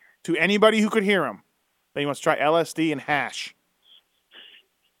to anybody who could hear him that he wants to try LSD and hash.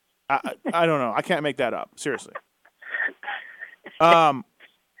 I don't know. I can't make that up. Seriously.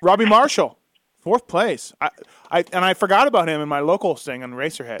 Robbie Marshall, 4th place. I forgot about him in my local thing on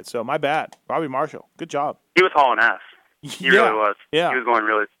Racerhead, so my bad. Robbie Marshall, good job. He was hauling ass. He really was. Yeah. He was going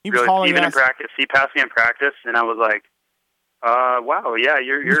really even in practice. He passed me in practice, and I was like, wow, yeah,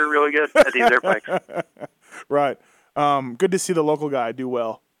 you're really good at these dirt bikes. Right. Good to see the local guy do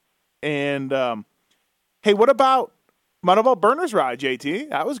well. And, hey, what about Burner's ride, JT?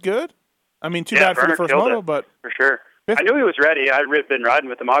 That was good. I mean, too bad for the first moto, but... For sure. I knew he was ready. I'd been riding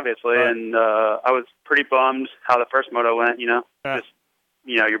with him, obviously, right. And I was pretty bummed how the first moto went, Yeah. Just,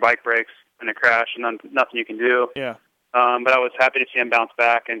 your bike breaks in a crash and then nothing you can do. Yeah. But I was happy to see him bounce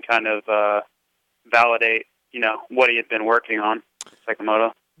back and kind of validate, what he had been working on, second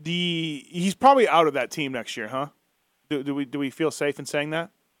moto. He's probably out of that team next year, huh? Do we feel safe in saying that?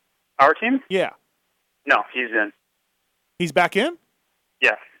 Our team? Yeah. No, he's in. He's back in?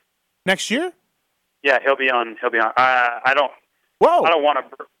 Yeah. Next year? Yeah, he'll be on. I don't want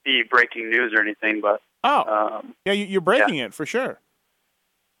to be breaking news or anything, but yeah, you're breaking it for sure.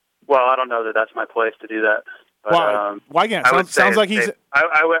 Well, I don't know that that's my place to do that. But, why again? Sounds like he's.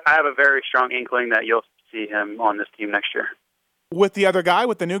 I have a very strong inkling that you'll see him on this team next year. With the other guy,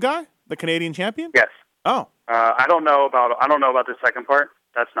 with the new guy, the Canadian champion. Yes. Oh. I don't know about the second part.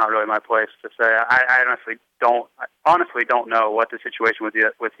 That's not really my place to say. I honestly don't know what the situation with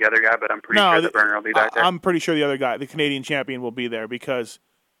the other guy, but I'm pretty sure the Burner will be back there. I'm pretty sure the other guy, the Canadian champion, will be there because,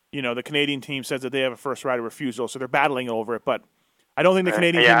 the Canadian team says that they have a first rider refusal, so they're battling over it. But I don't think the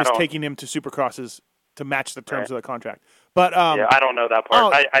Canadian team is taking him to Supercrosses to match the terms of the contract. But I don't know that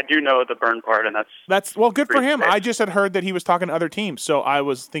part. I do know the Burn part, and that's well, good for him. safe. I just had heard that he was talking to other teams, so I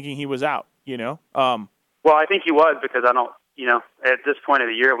was thinking he was out. Well, I think he was because I don't. At this point of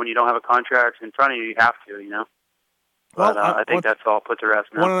the year when you don't have a contract in front of you, you have to, But I think that's all put to rest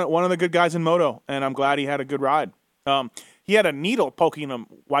now. One of the good guys in moto, and I'm glad he had a good ride. He had a needle poking him.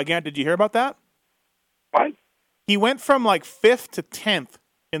 Wygant, did you hear about that? What? He went from like 5th to 10th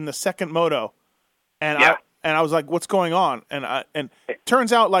in the second moto, and I was like, "What's going on?" And it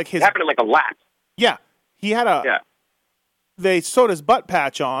turns out like it happened in like a lap. Yeah, he had They sewed his butt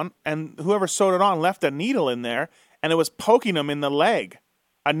patch on, and whoever sewed it on left a needle in there. And it was poking him in the leg,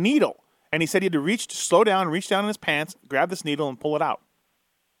 a needle. And he said he had to slow down, reach down in his pants, grab this needle, and pull it out.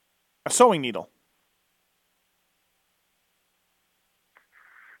 A sewing needle.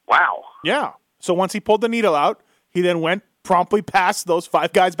 Wow. Yeah. So once he pulled the needle out, he then went promptly past those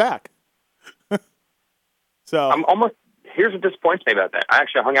 5 guys back. So I'm almost. Here's what disappoints me about that. I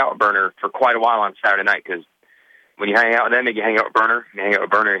actually hung out with Burner for quite a while on Saturday night because when you hang out with Emig, you hang out with Burner. You hang out with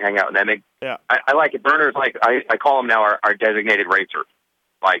Burner, you hang out with Emig. Yeah. I like it. Burner's like I call him now our designated racer.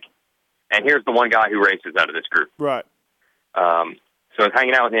 Like, and here's the one guy who races out of this group. Right. So I was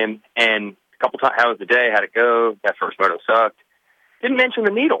hanging out with him, and a couple times, how was the day? How'd it go? That first moto sucked. Didn't mention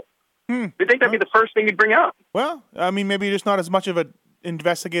the needle. You'd think that'd be the first thing you'd bring up. Well, I mean, maybe you're just not as much of an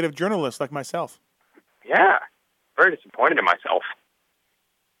investigative journalist like myself. Yeah. Very disappointed in myself.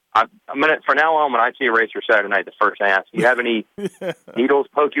 I'm gonna, for now on, when I see a racer Saturday night, the first thing I ask, do you have any needles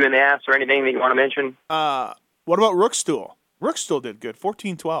poke you in the ass or anything that you want to mention? What about Rookstool? Rookstool did good,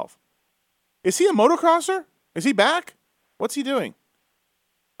 14-12. Is he a motocrosser? Is he back? What's he doing?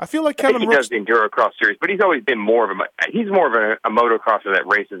 I feel like Kevin Rooks does the Endurocross series, but he's always been more of a motocrosser that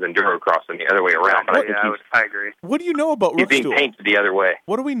races Endurocross than the other way around. But I agree. What do you know about Rookstool? He's being painted the other way.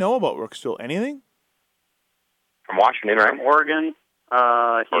 What do we know about Rookstool? Anything? From Washington, right? From Oregon.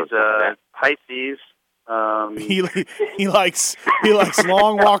 He's a Pisces. He likes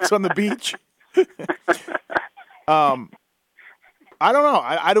long walks on the beach. I don't know.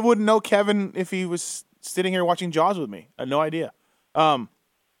 I wouldn't know Kevin if he was sitting here watching Jaws with me. I had no idea.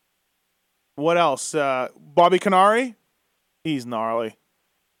 What else? Bobby Canary? He's gnarly.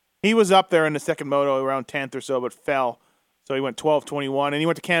 He was up there in the second moto around 10th or so, but fell. So he went 12-21, and he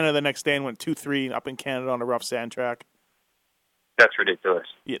went to Canada the next day and went 2-3 up in Canada on a rough sand track. That's ridiculous.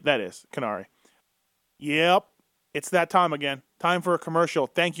 Yeah, that is. Canary. Yep. It's that time again. Time for a commercial.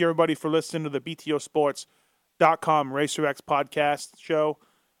 Thank you, everybody, for listening to the BTOsports.com RacerX podcast show.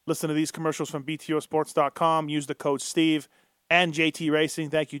 Listen to these commercials from BTOsports.com. Use the code Steve and JT Racing.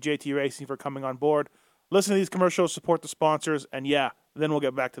 Thank you, JT Racing, for coming on board. Listen to these commercials, support the sponsors, and then we'll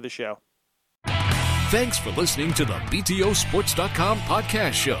get back to the show. Thanks for listening to the BTOsports.com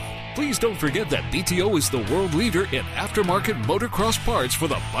podcast show. Please don't forget that BTO is the world leader in aftermarket motocross parts for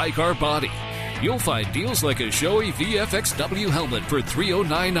the bike or body. You'll find deals like a Shoei VFXW helmet for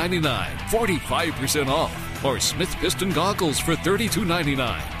 $309.99, 45% off, or Smith Piston goggles for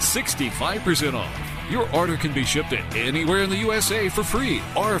 $32.99, 65% off. Your order can be shipped to anywhere in the USA for free,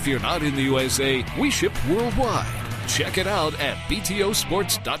 or if you're not in the USA, we ship worldwide. Check it out at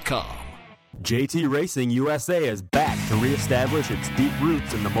BTOsports.com. JT Racing USA is back to reestablish its deep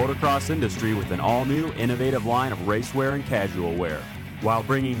roots in the motocross industry with an all-new, innovative line of racewear and casual wear. While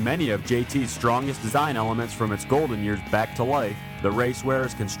bringing many of JT's strongest design elements from its golden years back to life, the racewear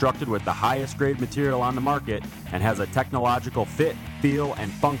is constructed with the highest grade material on the market and has a technological fit, feel,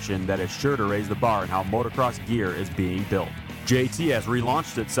 and function that is sure to raise the bar in how motocross gear is being built. JT has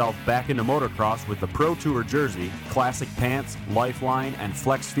relaunched itself back into motocross with the Pro Tour jersey, classic pants, lifeline, and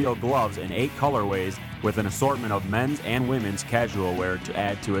flex feel gloves in 8 colorways with an assortment of men's and women's casual wear to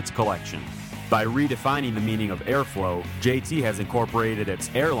add to its collection. By redefining the meaning of airflow, JT has incorporated its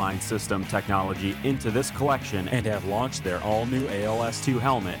airline system technology into this collection and have launched their all-new ALS2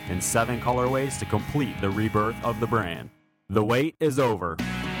 helmet in 7 colorways to complete the rebirth of the brand. The wait is over.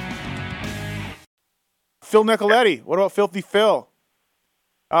 Phil Nicoletti. What about Filthy Phil?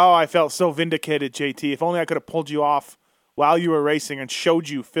 Oh, I felt so vindicated, JT. If only I could have pulled you off while you were racing and showed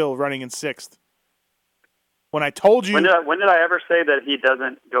you Phil running in 6th. When I told you... When did I ever say that he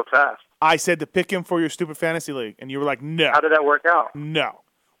doesn't go fast? I said to pick him for your stupid fantasy league, and you were like, no. How did that work out? No.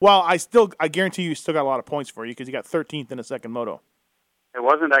 Well, I guarantee you still got a lot of points for you because you got 13th in the second moto. It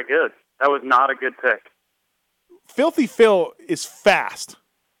wasn't that good. That was not a good pick. Filthy Phil is fast,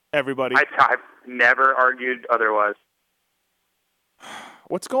 everybody. I've never argued otherwise.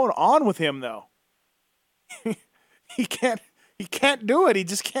 What's going on with him, though? He can't do it. He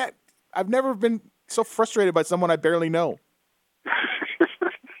just can't. I've never been so frustrated by someone I barely know.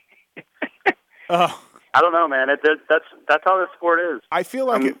 I don't know, man. That's how this sport is. I feel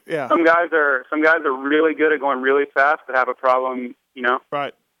like some guys are really good at going really fast, but have a problem,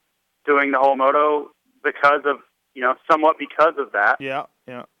 right, doing the whole moto somewhat because of that. Yeah,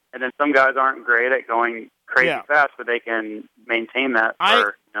 yeah. And then some guys aren't great at going crazy fast, but they can maintain that.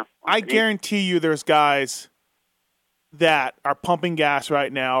 I guarantee you, there's guys that are pumping gas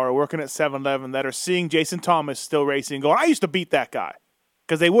right now or working at 7-Eleven that are seeing Jason Thomas still racing, going, "I used to beat that guy."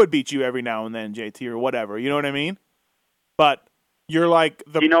 Because they would beat you every now and then, JT, or whatever. You know what I mean? But you're like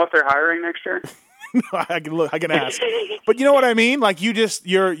Do you know if they're hiring next year? No, I can ask. But you know what I mean? Like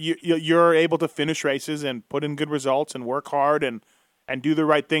you're able to finish races and put in good results and work hard and and do the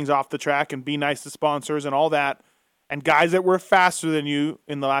right things off the track and be nice to sponsors and all that. And guys that were faster than you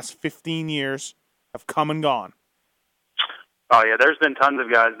in the last 15 years have come and gone. Oh, yeah, there's been tons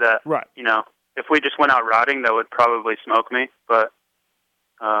of guys that, right. If we just went out riding, that would probably smoke me. But,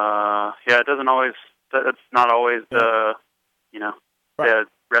 it doesn't always, that's not always the, the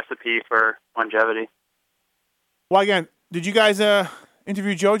recipe for longevity. Well, again, did you guys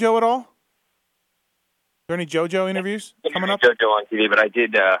interview JoJo at all? Are there any JoJo interviews coming up? JoJo on TV, but I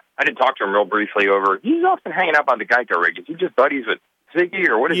did talk to him real briefly over. He's often hanging out by the Geico rig. Is he just buddies with Ziggy,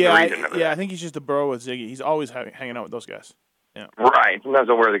 or what is the reason of it? Yeah, I think he's just a bro with Ziggy. He's always hanging out with those guys. Yeah. Right. Sometimes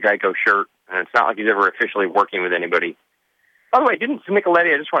I'll wear the Geico shirt, and it's not like he's ever officially working with anybody. By the way, didn't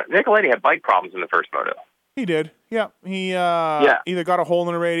Nicoletti? Nicoletti had bike problems in the first moto. He did. Yeah. He either got a hole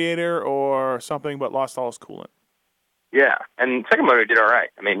in the radiator or something, but lost all his coolant. Yeah, and second moto did all right.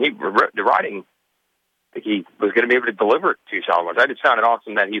 I mean, the riding. I think he was going to be able to deliver 2 solid ones. I just found it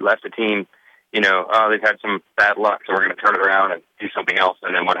awesome that he left the team. They've had some bad luck, so we're going to turn it around and do something else.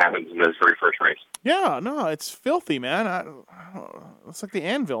 And then what happens in this very first race? Yeah, no, it's filthy, man. It's like the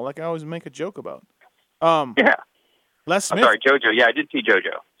anvil, like I always make a joke about. Yeah. Les Smith. Sorry, JoJo. Yeah, I did see JoJo.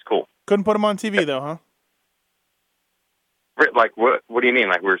 It's cool. Couldn't put him on TV though, huh? Like what? What do you mean?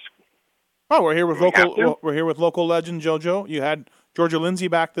 Like we're here with local legend JoJo. You had Georgia Lindsay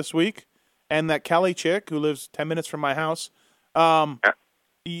back this week, and that Kelly chick who lives 10 minutes from my house.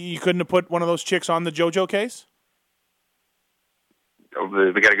 You couldn't have put one of those chicks on the JoJo case?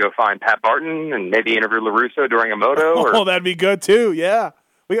 We got to go find Pat Barton and maybe interview LaRusso during a moto. Oh, that'd be good too. Yeah,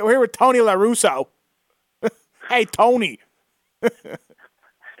 we're here with Tony LaRusso. Hey, Tony.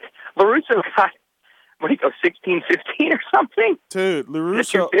 LaRusso got, what do you go, 16-15 or something? Dude,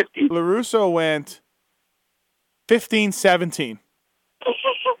 LaRusso went 15-17.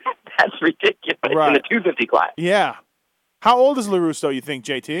 That's ridiculous. Right. In the 250 class. Yeah. How old is LaRusso, you think,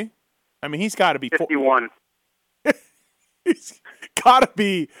 JT? I mean, he's got to be 51. He's got to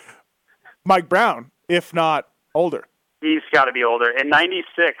be Mike Brown, if not older. He's got to be older. In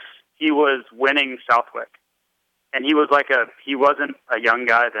 96, he was winning Southwick. And he wasn't a young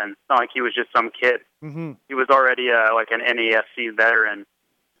guy then. It's not like he was just some kid. Mm-hmm. He was already like an NASC veteran.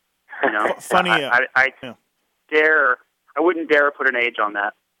 Funny. I wouldn't dare put an age on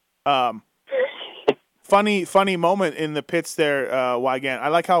that. Funny moment in the pits there, Wygant. I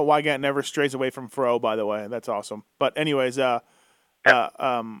like how Wygant never strays away from Fro, by the way. That's awesome. But anyways, you got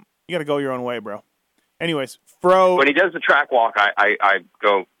to go your own way, bro. Anyways, Fro. When he does the track walk, I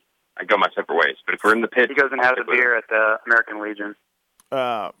go my separate ways. But if we're in the pit, he goes and has a beer at the American Legion.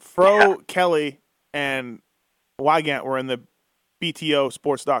 Fro, Kelly, and Wygant were in the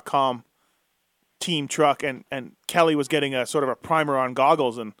BTOsports.com team truck, and Kelly was getting a sort of a primer on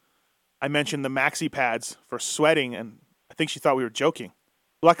goggles, and I mentioned the maxi pads for sweating, and I think she thought we were joking.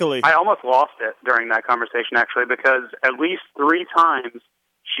 Luckily, I almost lost it during that conversation, actually, because at least 3 times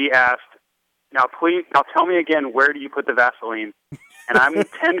she asked, now tell me again, where do you put the Vaseline? And I'm 10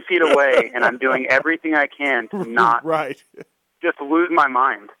 feet away, and I'm doing everything I can to not just lose my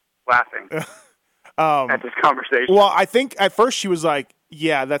mind laughing at this conversation. Well, I think at first she was like,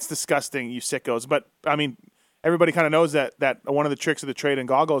 yeah, that's disgusting, you sickos. But, I mean, everybody kind of knows that one of the tricks of the trade in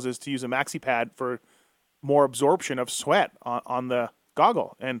goggles is to use a maxi pad for more absorption of sweat on the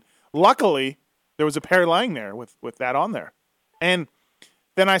goggle. And luckily, there was a pair lying there with that on there. And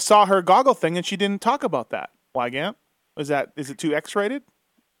then I saw her goggle thing, and she didn't talk about that. Wygant? Is it too X-rated?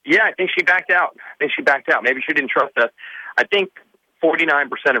 Yeah, I think she backed out. Maybe she didn't trust us. I think 49%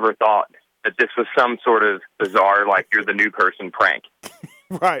 of her thought that this was some sort of bizarre, like you're the new person prank.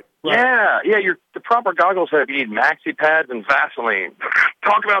 Right. Yeah. The proper goggles have you need maxi pads and Vaseline.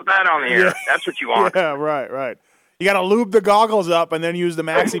 Talk about that on the air. Yeah. That's what you want. Yeah, right. You got to lube the goggles up and then use the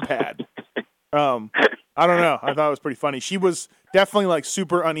maxi pad. I don't know. I thought it was pretty funny. She was definitely like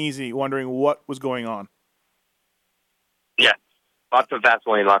super uneasy, wondering what was going on. Yeah. Lots of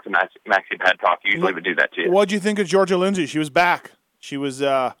Vaseline, lots of maxi pad talk. Usually would do that to you. What'd you think of Georgia Lindsay? She was back. She was.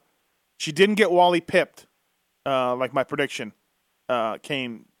 She didn't get Wally pipped, like my prediction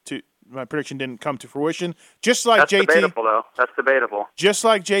came to. My prediction didn't come to fruition. Just like That's JT. Debatable, though. That's debatable. Just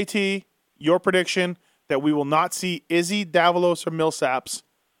like JT, your prediction that we will not see Izzy, Davalos, or Millsaps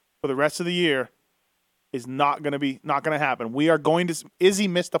for the rest of the year is not going to happen. We are going to. Izzy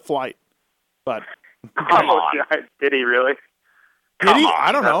missed a flight, but come on. Did he really? Did he?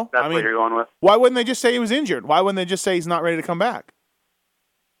 I don't know. That's what you're going with. Why wouldn't they just say he was injured? Why wouldn't they just say he's not ready to come back?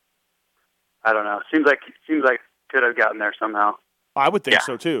 I don't know. Seems like could have gotten there somehow. I would think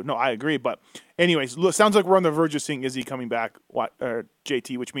so too. No, I agree. But anyways, sounds like we're on the verge of seeing Izzy coming back,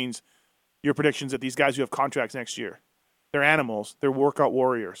 JT, which means your predictions that these guys who have contracts next year. They're animals. They're workout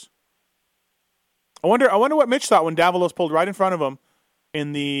warriors. I wonder what Mitch thought when Davalos pulled right in front of him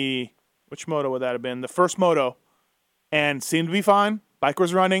in which moto would that have been? The first moto, and seemed to be fine. Bike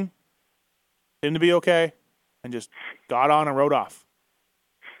was running, seemed to be okay, and just got on and rode off.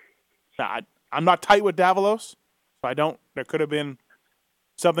 Now, I'm not tight with Davalos, so there could have been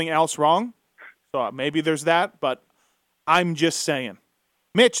something else wrong. So maybe there's that, but I'm just saying.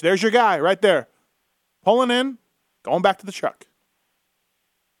 Mitch, there's your guy right there. Pulling in, going back to the truck.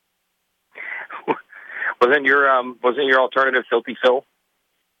 Wasn't your alternative Filthy Phil?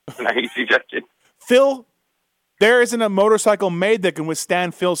 You suggested. Phil, there isn't a motorcycle made that can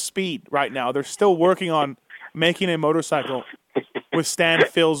withstand Phil's speed right now. They're still working on making a motorcycle withstand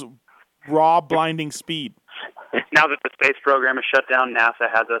Phil's raw, blinding speed. Now that the space program is shut down, NASA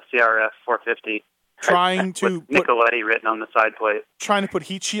has a CRF 450. Trying to with Nicoletti written on the side plate. Trying to put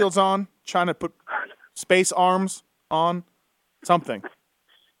heat shields on, trying to put space arms on, something.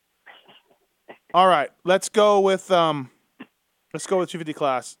 All right, let's go with 250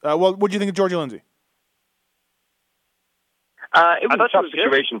 class. What do you think of Georgia Lindsay? It was a tough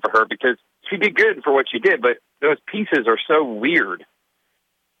situation for her because she did good for what she did, but those pieces are so weird.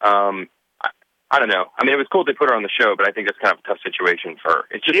 I don't know. I mean, it was cool they put her on the show, but I think that's kind of a tough situation for her.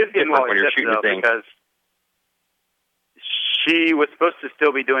 It's just different when you're shooting things. Because she was supposed to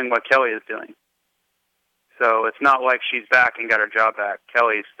still be doing what Kelly is doing. So it's not like she's back and got her job back.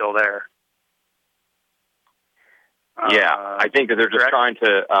 Kelly's still there. Yeah, I think that they're just trying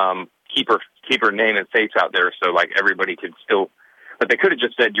to keep her name and face out there, so like everybody could still. But they could have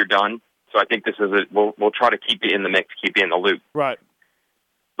just said you're done. So I think this is we'll try to keep you in the mix, keep you in the loop. Right.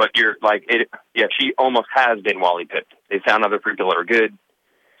 But you're like it. Yeah, she almost has been Wally pipped. They found other people that are good.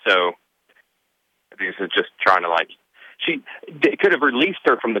 So this is just trying to they could have released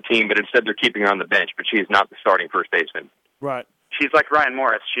her from the team, but instead they're keeping her on the bench. But she is not the starting first baseman. Right. She's like Ryan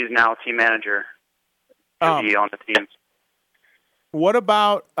Morris. She's now team manager. On the team. What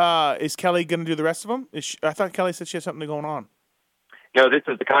about, is Kelly going to do the rest of them? I thought Kelly said she had something going on. No, this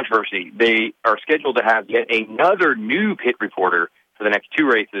is the controversy. They are scheduled to have yet another new pit reporter for the next two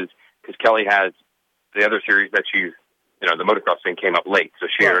races because Kelly has the other series that the motocross thing came up late, so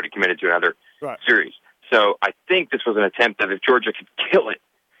she already committed to another series. So I think this was an attempt that if Georgia could kill it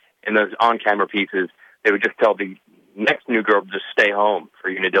in those on-camera pieces, they would just tell the next new girl to just stay home for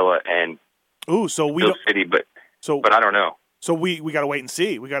Unadilla and City, but I don't know. So we got to wait and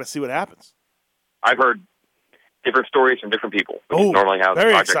see. We got to see what happens. I've heard different stories from different people. Which is normally how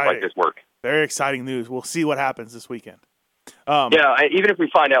projects like this work. Very exciting news. We'll see what happens this weekend. Even if we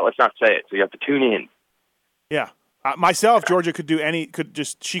find out, let's not say it. So you have to tune in. Yeah. Myself, Georgia could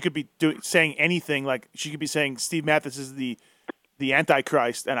she could be saying anything. Like she could be saying Steve Mathis is the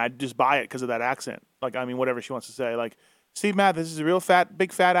Antichrist, and I'd just buy it because of that accent. Like, I mean, whatever she wants to say. Like, Steve Mathis is a real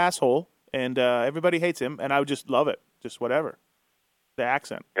big fat asshole, and everybody hates him, and I would just love it. Just whatever. The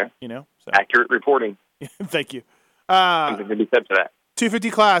accent, So. Accurate reporting. Thank you. Something to be said for that.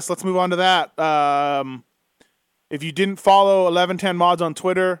 250 class, let's move on to that. If you didn't follow 1110 Mods on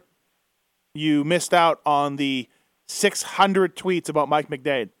Twitter, you missed out on the 600 tweets about Mike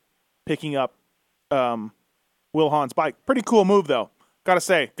McDade picking up Will Hahn's bike. Pretty cool move, though. Got to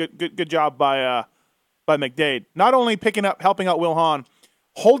say, good job by McDade. Not only helping out Will Hahn,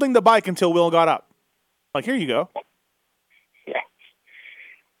 holding the bike until Will got up. Like, here you go. Yeah.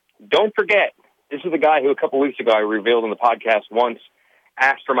 Don't forget, this is the guy who a couple weeks ago I revealed on the podcast once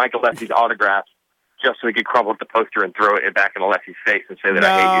asked for Michael Lessie's autograph just so he could crumple up the poster and throw it back in Lessie's face and say that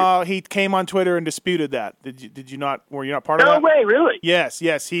I hate you. No, he came on Twitter and disputed that. Did you not? Were you not part of that? No way, really? Yes.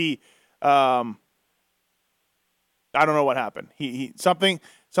 He. I don't know what happened.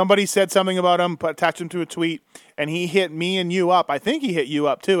 Somebody said something about him, attached him to a tweet, and he hit me and you up. I think he hit you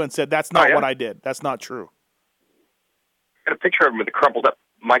up too, and said that's not what I did. That's not true. Got a picture of him with a crumpled up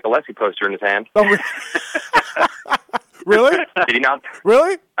Michael Lessie poster in his hand. Oh, really? Did he not?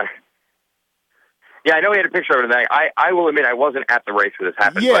 Really? Yeah, I know he had a picture of it. I will admit I wasn't at the race where this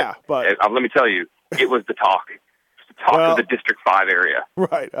happened. Yeah, but let me tell you, it was the talk. It was the talk of the District 5 area.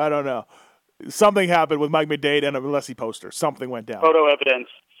 Right. I don't know. Something happened with Mike McDade and a Lessie poster. Something went down. Photo evidence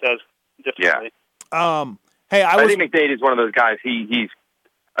says differently. Yeah. Hey, I think McDade is one of those guys. He's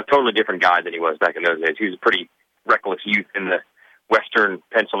a totally different guy than he was back in those days. He was a pretty reckless youth in the Western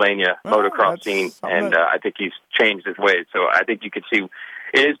Pennsylvania motocross scene, and I think he's changed his ways. So I think you could see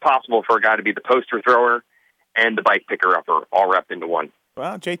it is possible for a guy to be the poster thrower and the bike picker upper all wrapped into one.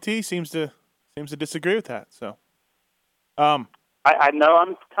 Well, JT seems to disagree with that. So, I know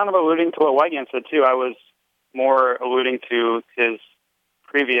I'm kind of alluding to what Whitegan said too. I was more alluding to his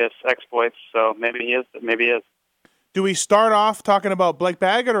previous exploits. So maybe he is. Do we start off talking about Blake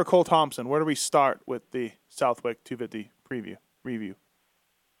Baggett or Cole Thompson? Where do we start with the Southwick 250 review?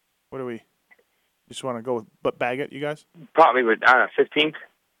 What do we just want to go with Baggett, you guys? Probably with, 15th?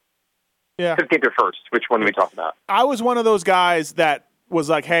 Yeah. 15th or 1st. Which one do we talk about? I was one of those guys that was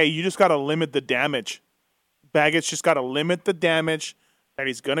like, hey, you just got to limit the damage. Baggett's just got to limit the damage that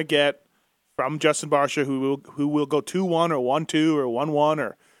he's going to get from Justin Barcia, who will go 2-1 or 1-2 or 1-1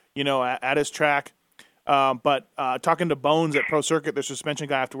 or, at his track. But talking to Bones at Pro Circuit, the suspension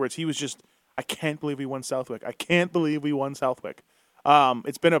guy afterwards, he was just, I can't believe we won Southwick.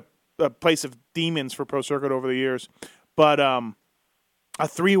 It's been a place of demons for Pro Circuit over the years. But a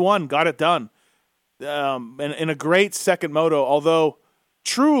 3-1 got it done. In a great second moto, although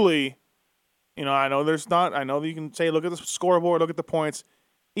truly, I know that you can say, look at the scoreboard, look at the points.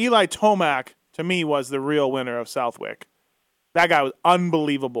 Eli Tomac, to me, was the real winner of Southwick. That guy was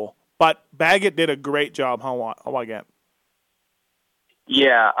unbelievable. But Baggett did a great job, how I get.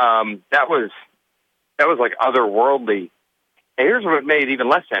 Yeah, that was like otherworldly. And here's what made even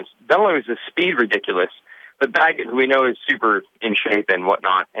less sense. Not only was the speed ridiculous, but Baggett, who we know is super in shape and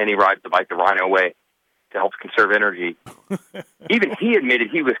whatnot, and he rides the bike the Rhino way to help conserve energy. Even he admitted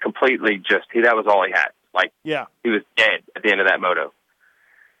he was completely that was all he had. He was dead at the end of that moto.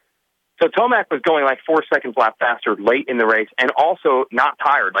 So Tomac was going 4 seconds lap faster late in the race and also not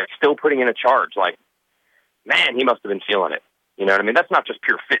tired, still putting in a charge. Man, he must have been feeling it. You know what I mean? That's not just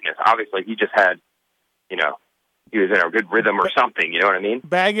pure fitness. Obviously, he just had, he was in a good rhythm or something. You know what I mean?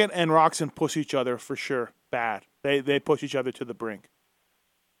 Baggett and Roxon push each other for sure. Bad. They push each other to the brink.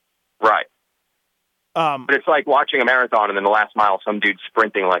 Right. But it's like watching a marathon and then the last mile, some dude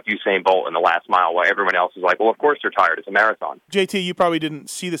sprinting like Usain Bolt in the last mile while everyone else is like, well, of course they're tired. It's a marathon. JT, you probably didn't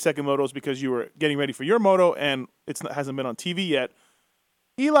see the second motos because you were getting ready for your moto and it hasn't been on TV yet.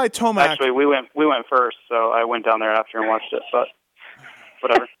 Eli Tomac. Actually, we went first, so I went down there after and watched it, but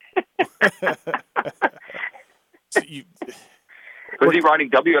whatever. Was he riding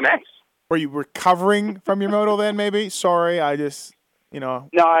WMX? Were you recovering from your moto then, maybe? Sorry, I just... No,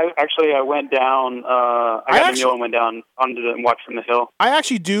 I went down. I got the mule and went down onto and watched from the hill. I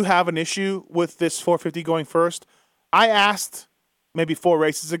actually do have an issue with this 450 going first. I asked maybe 4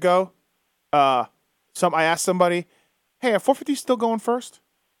 races ago. I asked somebody, "Hey, are 450 still going first?"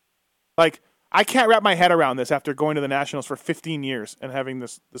 I can't wrap my head around this after going to the Nationals for 15 years and having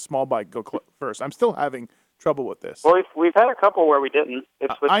the small bike go first. I'm still having trouble with this. Well, we've had a couple where we didn't.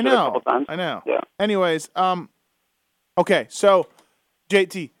 It's switched a couple times. I know. Yeah. Anyways, okay, so.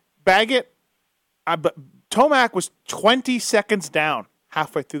 JT, Baggett, Tomac was 20 seconds down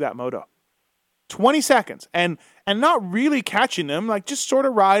halfway through that moto. 20 seconds. And not really catching him, just sort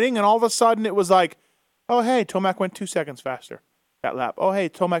of riding, and all of a sudden it was like, oh, hey, Tomac went 2 seconds faster that lap. Oh, hey,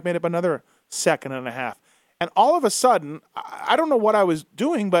 Tomac made up another 1.5 seconds. And all of a sudden, I don't know what I was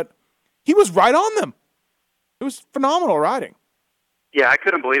doing, but he was right on them. It was phenomenal riding. Yeah, I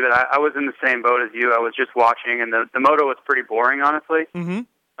couldn't believe it. I was in the same boat as you. I was just watching, and the moto was pretty boring, honestly. Mm-hmm.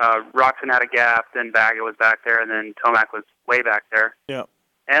 Roxon had a gap, then Baggett was back there, and then Tomac was way back there. Yeah.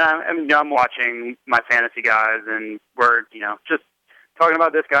 And I'm watching my fantasy guys, and we're just talking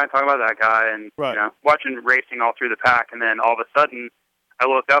about this guy, talking about that guy, and watching racing all through the pack. And then all of a sudden, I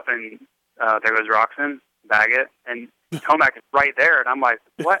look up, and there goes Roxon, Baggett, and Tomac is right there, and I'm like,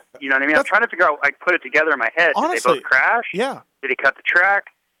 what? You know what I mean? I'm trying to figure out, put it together in my head. Honestly, did they both crash? Yeah. Did he cut the track?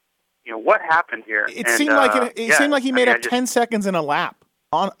 What happened here? It seemed like he made up 10 seconds in a lap.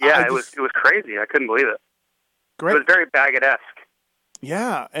 It was crazy. I couldn't believe it. Great. It was very Baggett-esque.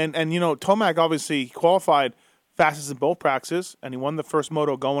 Yeah, and Tomac obviously qualified fastest in both practices, and he won the first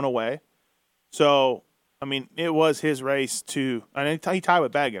moto going away. So, it was his race too. And he tied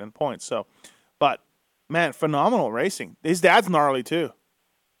with Baggett in points. So, but man, phenomenal racing. His dad's gnarly too.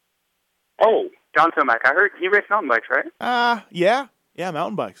 Oh, John Tomac. I heard he raced mountain bikes, right? Yeah,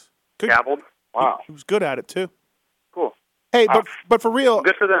 mountain bikes. Good. Dabbled. Wow. He was good at it too. Cool. Hey, but for real,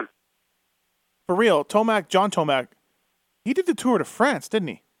 good for them. For real, John Tomac, he did the Tour de France, didn't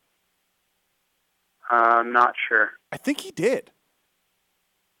he? I'm not sure. I think he did.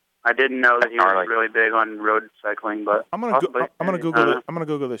 I didn't know that he was really big on road cycling, but I'm gonna Google it. I'm gonna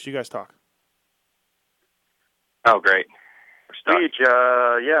Google this. You guys talk. Oh, great. Speech,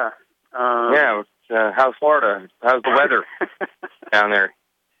 yeah. How's Florida? How's the weather down there?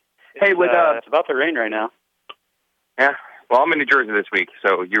 Hey, it's about to rain right now. Yeah. Well, I'm in New Jersey this week,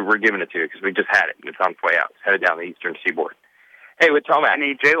 so we're giving it to you because we just had it, and it's on its way out. It's headed down the eastern seaboard. Hey, with Tomac.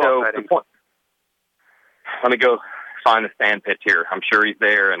 Any J-Lo sighting? Let me go find the stand pit here. I'm sure he's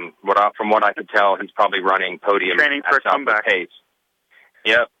there, and from what I could tell, he's probably running podium training for a comeback pace.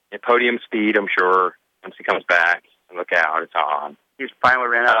 Yep, at podium speed, I'm sure, once he comes back. look out, it's on. He's finally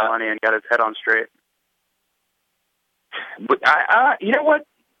ran out of money and got his head on straight. But you know what?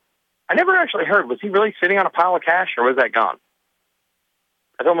 I never actually heard. Was he really sitting on a pile of cash, or was that gone?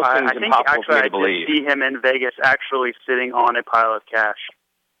 It almost seems impossible for me to believe. I did see him in Vegas actually sitting on a pile of cash,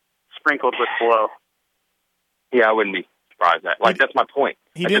 sprinkled with blow. Yeah, I wouldn't be surprised at. Like, that's my point.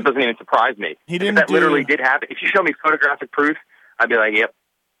 It doesn't even surprise me. If that literally did happen, if you show me photographic proof, I'd be like, yep.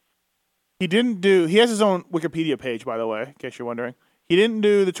 He has his own Wikipedia page, by the way, in case you're wondering. He didn't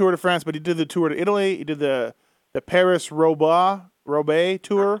do the Tour de France, but he did the Tour de Italy. He did the Paris-Roubaix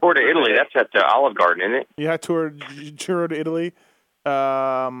tour. Tour de Italy, that's at the Olive Garden, isn't it? Yeah, Tour de Italy.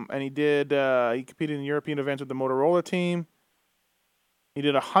 And he competed in European events with the Motorola team. He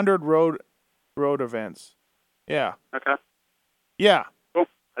did 100 road events. Yeah. Okay. Yeah. Cool.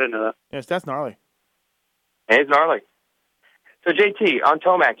 I didn't know that. Yes, that's gnarly. It's gnarly. So, JT, on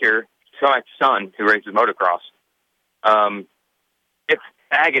Tomac here, Tomac's son, who races motocross, if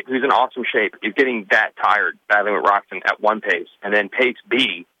Baggett, who's in awesome shape, is getting that tired battling with Roxon at one pace, and then pace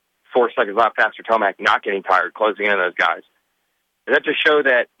B, 4 seconds lap faster Tomac, not getting tired, closing in on those guys, does that just show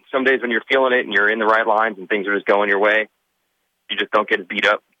that some days when you're feeling it and you're in the right lines and things are just going your way, you just don't get beat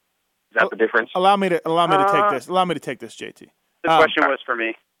up? Is that the difference? Allow me to take this. Allow me to take this, JT. The question was for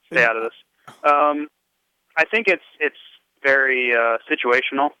me. Stay out of this. I think it's very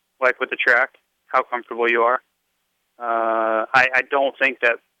situational, like with the track, how comfortable you are. I don't think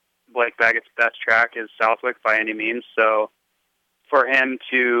that Blake Baggett's best track is Southwick by any means. So for him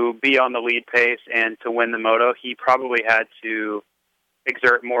to be on the lead pace and to win the moto, he probably had to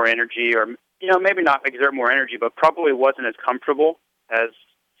exert more energy, or maybe not exert more energy, but probably wasn't as comfortable as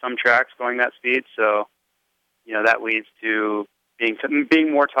some tracks going that speed. So that leads to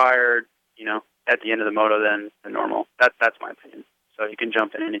being more tired, at the end of the moto than normal. That's my opinion. So you can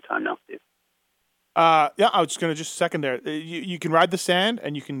jump in any time now, Steve. Yeah, I was just going to second there. You can ride the sand,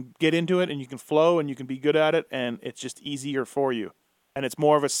 and you can get into it, and you can flow, and you can be good at it, and it's just easier for you. And it's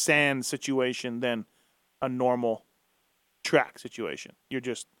more of a sand situation than a normal track situation. You're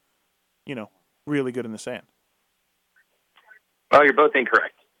just, really good in the sand. Well, you're both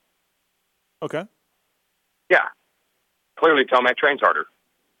incorrect. Okay. Yeah. Clearly, Tomac trains harder.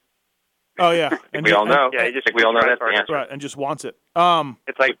 Oh, yeah. And we all know. Yeah, we all know that's the answer. Right, and just wants it.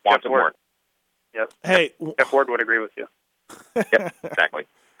 It's like wants it more. Yep. Hey. Jeff Ward would agree with you. Yep, exactly.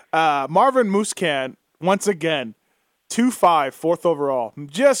 Marvin Musquin, once again, 2.5, fourth overall.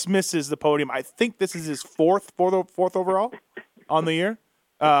 Just misses the podium. I think this is his fourth overall on the year.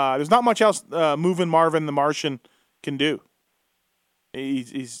 There's not much else moving Marvin the Martian can do.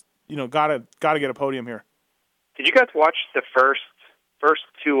 He's gotta get a podium here. Did you guys watch the first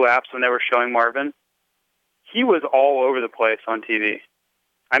 2 laps when they were showing Marvin? He was all over the place on TV.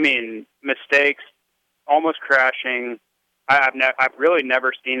 I mean, mistakes, almost crashing. I've really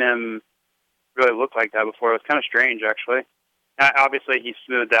never seen him really look like that before. It was kind of strange, actually. Obviously, he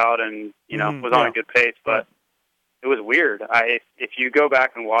smoothed out and was on a good pace, but it was weird. If you go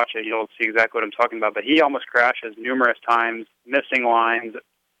back and watch it, you'll see exactly what I'm talking about. But he almost crashes numerous times, missing lines,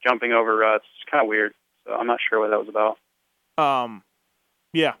 jumping over ruts. It's kind of weird. So I'm not sure what that was about.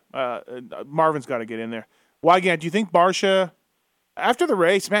 Yeah, Marvin's got to get in there. Wygant, do you think Barsha, after the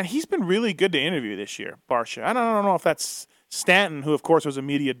race, man, he's been really good to interview this year, Barsha. I don't know if that's Stanton, who, of course, was a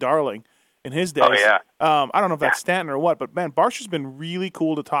media darling in his days. Oh, yeah. I don't know if that's Stanton or what, but, man, Barsha's been really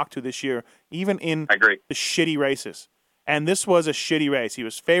cool to talk to this year, even in the shitty races. And this was a shitty race. He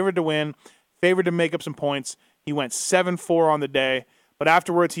was favored to win, favored to make up some points. He went 7-4 on the day, but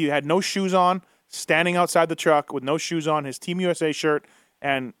afterwards he had no shoes on, standing outside the truck with no shoes on, his Team USA shirt,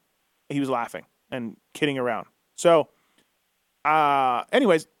 and he was laughing and kidding around. So,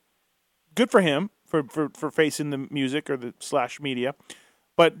 anyways, good for him for facing the music or the / media.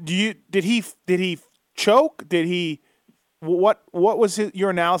 But did he choke? What was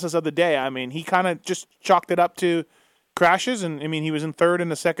your analysis of the day? I mean, he kind of just chalked it up to crashes, and I mean, he was in third in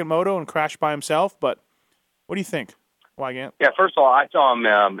the second moto and crashed by himself. But what do you think, Wygant? Yeah, first of all, I saw him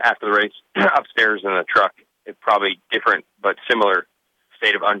after the race upstairs in the truck. It's probably different but similar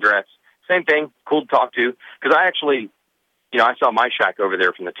state of undress. Same thing, cool to talk to. Because I actually, I saw my Shaq over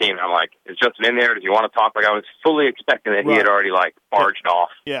there from the team, and I'm like, is Justin in there? Does he want to talk? Like, I was fully expecting that he had already, barged off.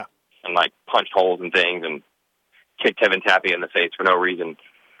 Yeah. And, punched holes and things and kicked Kevin Tappy in the face for no reason,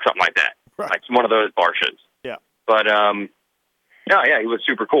 something like that. Right. Like one of those Barshas. Yeah. But, he was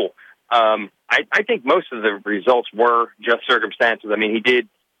super cool. I think most of the results were just circumstances. I mean, he did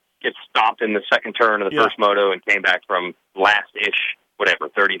get stopped in the second turn of the first moto and came back from last-ish,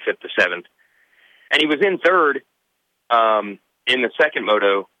 35th to 7th. And he was in third in the second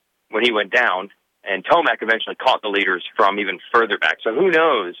moto when he went down. And Tomac eventually caught the leaders from even further back. So who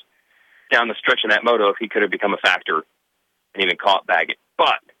knows down the stretch of that moto if he could have become a factor and even caught Baggett.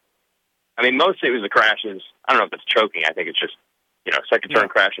 But, I mean, mostly it was the crashes. I don't know if it's choking. I think it's just, second turn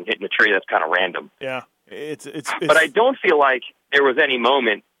crash and hitting the tree. That's kind of random. Yeah. But I don't feel like there was any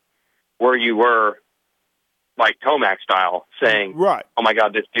moment where you were, like Tomac style, saying, right, "Oh my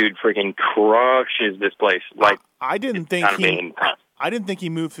God, this dude freaking crushes this place." Like I didn't think he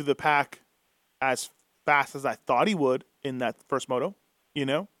moved through the pack as fast as I thought he would in that first moto.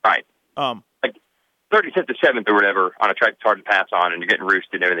 Right? Like 35th to 7th or whatever on a track that's hard to pass on, and you're getting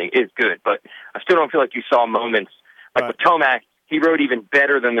roosted and everything is good. But I still don't feel like you saw moments like with Tomac. He rode even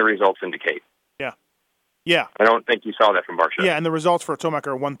better than the results indicate. Yeah. I don't think you saw that from Barsha. Yeah, and the results for Tomac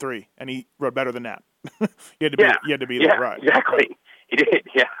are 1-3, and he rode better than that. You had to be there, right? Exactly. He did.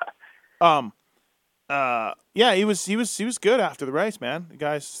 Yeah. He was good after the race, man. The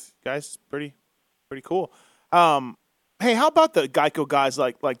guy's pretty cool. Hey, how about the Geico guys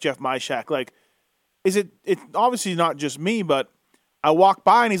like Jeff Myshak? Like, it's obviously not just me, but I walk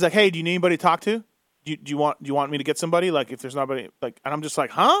by and he's like, "Hey, do you need anybody to talk to? Do you want me to get somebody? Like, if there's nobody, like," and I'm just like,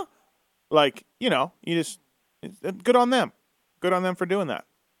 "Huh?" Like, good on them. Good on them for doing that.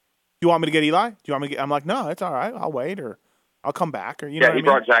 Do you want me to get Eli? I'm like, no, it's all right. I'll wait, or I'll come back, or he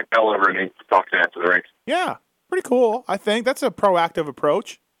brought Zach Bell over and he talked to him after the race. Yeah, pretty cool. I think that's a proactive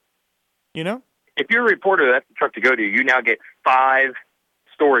approach. If you're a reporter, that's the truck to go to. You now get 5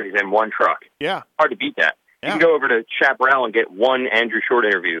 stories in one truck. Yeah, hard to beat that. Yeah. You can go over to Chaparral and get 1 Andrew Short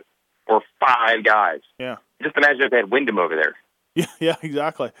interview, or 5 guys. Yeah. Just imagine if they had Wyndham over there. Yeah,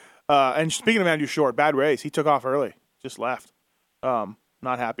 exactly. And speaking of Andrew Short, bad race. He took off early, just left. Not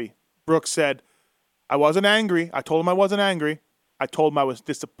happy. Brooks said, "I wasn't angry. I told him I wasn't angry. I told him I was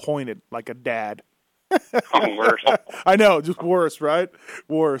disappointed, like a dad." Oh, worse. I know, just worse, right?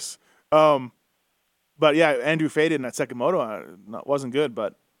 Worse. But yeah, Andrew faded in that second moto. It wasn't good.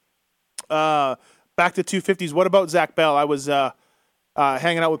 But back to 250s. What about Zach Bell? I was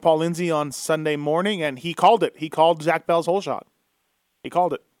hanging out with Paul Lindsay on Sunday morning, and he called it. He called Zach Bell's hole shot. He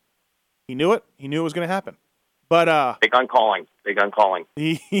called it. He knew it. He knew it was going to happen. But big on calling.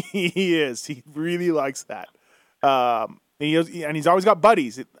 He is. He really likes that. And he's always got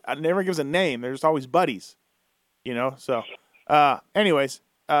buddies. It never gives a name. There's always buddies. So anyways,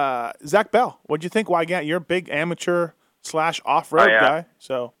 Zach Bell, what'd you think? Why, you're a big amateur / off-road guy.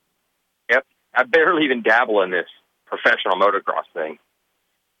 So yep. I barely even dabble in this professional motocross thing.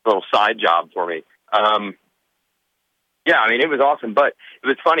 A little side job for me. Yeah, I mean, it was awesome, but it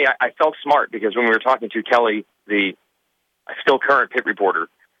was funny. I felt smart because when we were talking to Kelly, the still current pit reporter,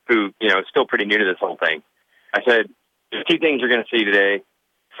 who, is still pretty new to this whole thing, I said, there's 2 things you're going to see today.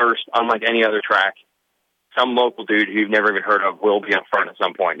 First, unlike any other track, some local dude who you've never even heard of will be up front at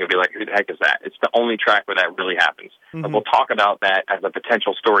some point. You'll be like, who the heck is that? It's the only track where that really happens. Mm-hmm. But we'll talk about that as a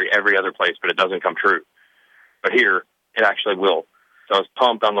potential story every other place, but it doesn't come true. But here, it actually will. So I was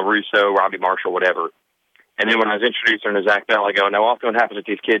pumped on LaRusso, Robbie Marshall, whatever. And then when I was introducing her to Zach Bell, I go, now often what happens with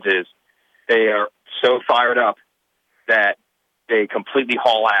these kids is they are so fired up that they completely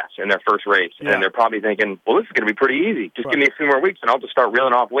haul ass in their first race. Yeah. And they're probably thinking, well, this is going to be pretty easy. Just give me a few more weeks and I'll just start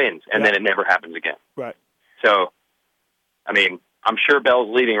reeling off wins. And then it never happens again. Right. So, I mean, I'm sure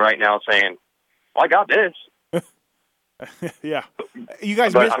Bell's leaving right now saying, well, I got this. Yeah. You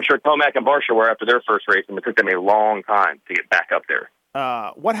guys but I'm sure Tomac and Barsha were after their first race, and it took them a long time to get back up there.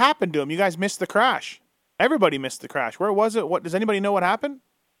 What happened to him? You guys missed the crash. Everybody missed the crash. Where was it? Does anybody know what happened?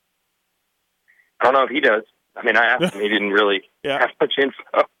 I don't know if he does. I mean, I asked him. He didn't really have much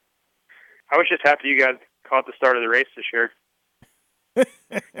info. I was just happy you guys caught the start of the race this year.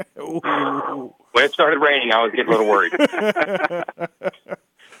 When it started raining, I was getting a little worried.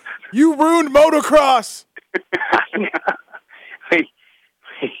 You ruined motocross.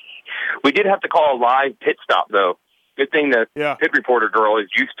 We did have to call a live pit stop, though. Good thing the pit reporter girl is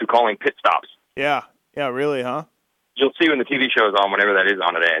used to calling pit stops. Yeah, really, huh? You'll see when the TV show is on, whenever that is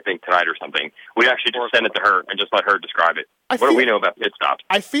on today, I think tonight or something. We actually just send it to her and just let her describe it. What do we know about pit stops?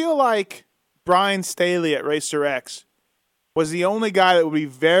 I feel like Brian Staley at Racer X was the only guy that would be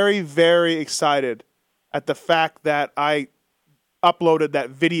very, very excited at the fact that I uploaded that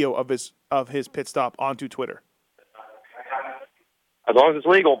video of his pit stop onto Twitter. As long as it's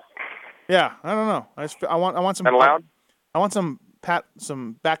legal. Yeah, I don't know. I want some. That allowed? I want some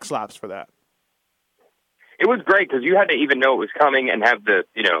back slaps for that. It was great because you had to even know it was coming and have the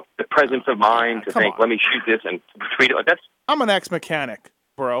presence of mind to think, let me shoot this and tweet it. I'm an ex-mechanic,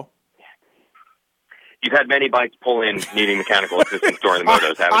 bro. You've had many bikes pull in needing mechanical assistance during the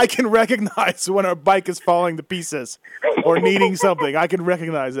motos, haven't you? I can recognize when a bike is falling to pieces or needing something. I can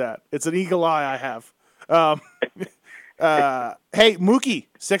recognize that. It's an eagle eye I have. Hey, Mookie,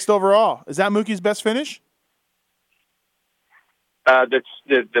 6th overall. Is that Mookie's best finish? The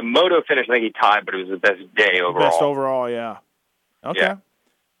moto finish, I think he tied, but it was the best day overall. Best overall, yeah. Okay. Yeah,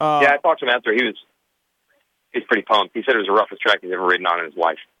 I talked to him after. He's pretty pumped. He said it was the roughest track he's ever ridden on in his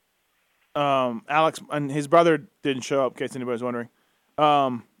life. Alex and his brother didn't show up, in case anybody's wondering.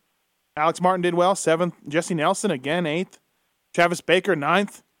 Alex Martin did well, 7th. Jesse Nelson, again, 8th. Travis Baker,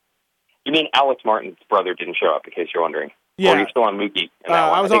 9th. You mean Alex Martin's brother didn't show up, in case you're wondering? Yeah. Or you're still on Mookie?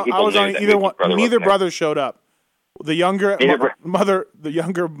 I was on either one. Neither brother showed up. The younger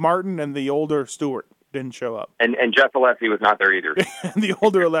Martin and the older Stewart didn't show up. And Jeff Alessi was not there either. And the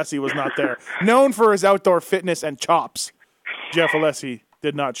older Alessi was not there. Known for his outdoor fitness and chops, Jeff Alessi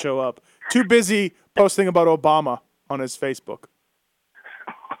did not show up. Too busy posting about Obama on his Facebook.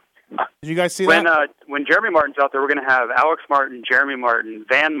 Did you guys see that? When Jeremy Martin's out there, we're going to have Alex Martin, Jeremy Martin,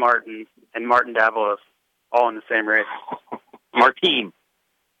 Van Martin, and Martin Davalos all in the same race. Martine.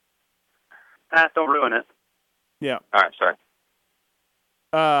 Don't ruin it. Yeah. All right, sorry.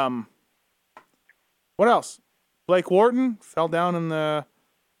 What else? Blake Wharton fell down in the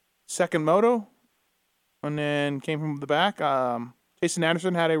second moto and then came from the back. Jason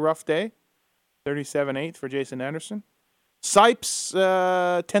Anderson had a rough day. 37-8 for Jason Anderson. Sipes,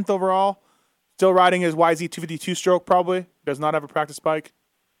 10th overall. Still riding his YZ252 stroke, probably. Does not have a practice bike.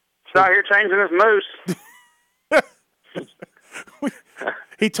 He's out here changing his moose.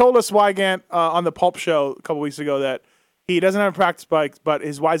 He told us, Wygant, on the Pulp Show a couple weeks ago that he doesn't have a practice bike, but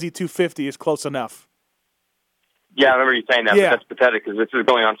his YZ250 is close enough. Yeah, I remember you saying that, Yeah. but that's pathetic because this is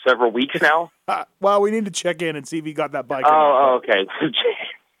going on several weeks now. Well, we need to check in and see if he got that bike. Okay.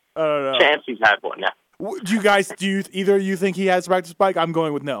 I don't know. Chance he's had one now. Do you either of you think he has a practice bike? I'm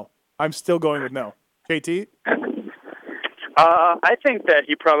going with no. I'm still going with no. JT? I think that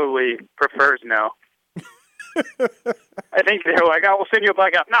he probably prefers no. I think they're like, "Oh, we'll send you a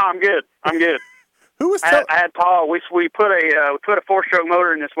bike out." No, I'm good. Who was? I had Paul. We put a 4-stroke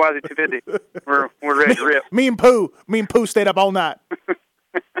motor in this YZ250. We're ready to rip. Me and Pooh stayed up all night.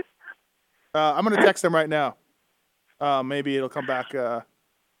 I'm gonna text him right now. Maybe it'll come back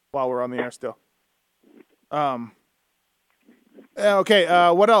while we're on the air still.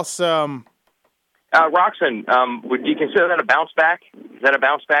 Okay. What else? Roxon, would you consider that a bounce back? Is that a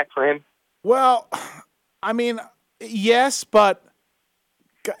bounce back for him? Well, I mean, yes, but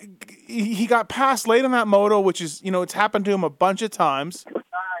he got passed late on that moto, which is, it's happened to him a bunch of times.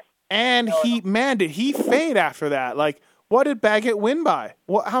 And did he fade after that? Like, what did Baggett win by?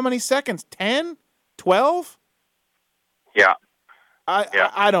 How many seconds? 10? 12? Yeah.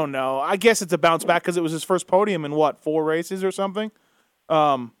 I don't know. I guess it's a bounce back because it was his first podium in 4 races or something?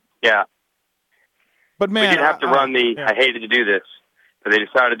 Yeah. But man, we did have to run I hated to do this, but they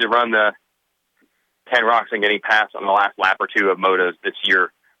decided to run the Ken Roxon getting passed on the last lap or two of motos this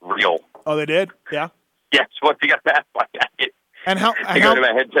year real. Oh, they did? Yeah? Yes, once he got passed by Baggett. And how? They go to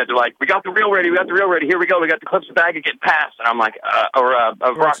my headset, they're like, we got the reel ready, here we go, we got the clips of Baggett getting passed. And I'm like,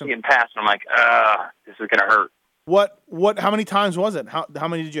 Roxon getting passed. And I'm like, this is going to hurt. How many times was it? How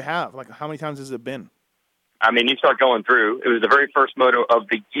many did you have? Like, how many times has it been? I mean, you start going through. It was the very first moto of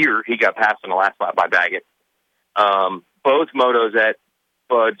the year he got passed on the last lap by Baggett. Both motos at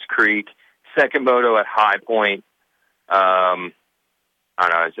Budds Creek, second moto at High Point. I don't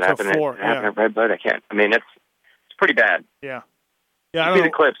know. Is it happening at Red Bud? I can't. I mean, it's pretty bad. Yeah. Yeah. You see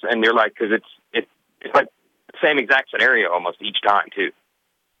the clips, and you're like, because it's like the same exact scenario almost each time too.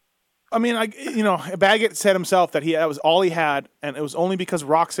 I mean, Baggett said himself that that was all he had, and it was only because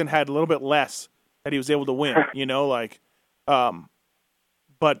Roxon had a little bit less that he was able to win.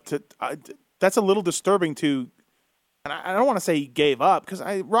 But that's a little disturbing too. And I don't want to say he gave up because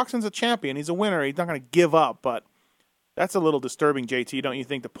Roxon's a champion. He's a winner. He's not going to give up. But that's a little disturbing, JT, don't you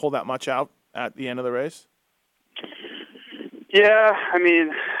think, to pull that much out at the end of the race? Yeah, I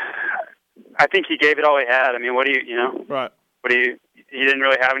mean, I think he gave it all he had. I mean, Right. He didn't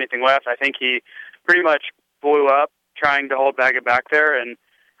really have anything left. I think he pretty much blew up trying to hold Baggett back there. And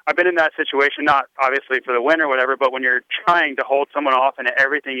I've been in that situation, not obviously for the win or whatever, but when you're trying to hold someone off and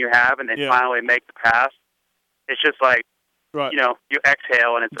everything you have and they finally make the pass, it's just like, right. You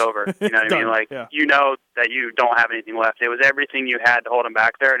exhale and it's over. You know what I mean? Like, you know that you don't have anything left. It was everything you had to hold him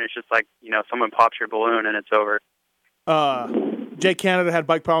back there, and it's just like, someone pops your balloon and it's over. Jake Canada had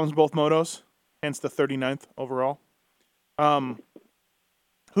bike problems in both motos, hence the 39th overall.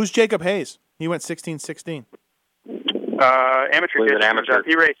 Who's Jacob Hayes? He went 16-16. Amateur Was kid. an amateur.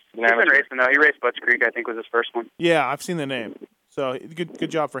 He raced. An He's been amateur. racing though. He raced Butts Creek, I think, was his first one. Yeah, I've seen the name. So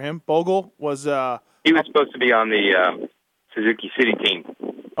good job for him. Bogle was. He was supposed to be on the Suzuki City team.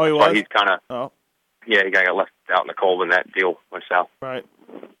 Oh, he That's why was. he's kind of. Oh, Yeah, he got left out in the cold when that deal went south. right.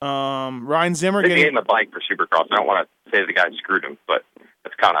 Ryan Zimmer They getting. gave him a bike for Supercross. I don't want to say the guy screwed him, but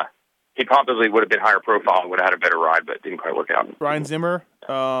that's kind of. He probably would have been higher profile and would have had a better ride, but it didn't quite work out. Ryan Zimmer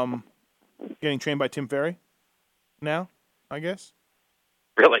getting trained by Tim Ferry now, I guess.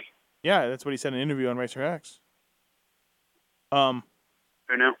 Really? Yeah, that's what he said in an interview on Racer X. Who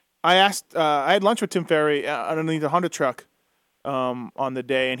knew? I asked. I had lunch with Tim Ferry underneath the Honda truck on the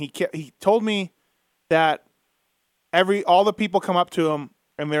day, and he told me that all the people come up to him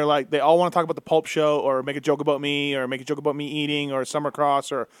and they're like, they all want to talk about the Pulp Show or make a joke about me or make a joke about me eating or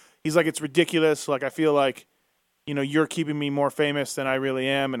Summercross, or he's like, it's ridiculous. Like, I feel like, you're keeping me more famous than I really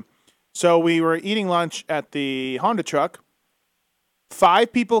am. And so we were eating lunch at the Honda truck.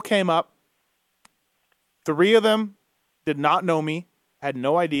 5 people came up. 3 of them did not know me, had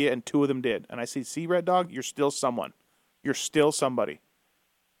no idea, and 2 of them did. And I said, see, Red Dog, you're still someone. You're still somebody.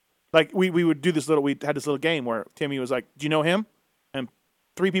 Like, we would do we had this little game where Timmy was like, do you know him? And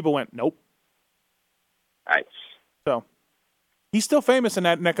 3 people went, nope. Nice. So, he's still famous in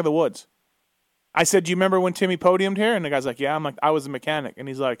that neck of the woods. I said, do you remember when Timmy podiumed here? And the guy's like, yeah. I'm like, I was a mechanic. And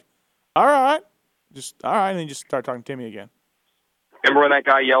he's like, all right. All right. And he just started talking to Timmy again. Remember when that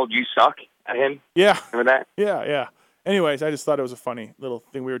guy yelled, "You suck" at him? Yeah. Remember that? Yeah. Anyways, I just thought it was a funny little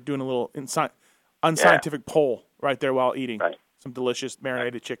thing. We were doing a little unscientific poll right there while eating some delicious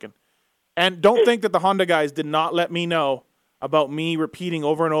marinated chicken. And don't think that the Honda guys did not let me know about me repeating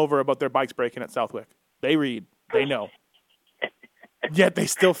over and over about their bikes breaking at Southwick. They read. They know. Yet they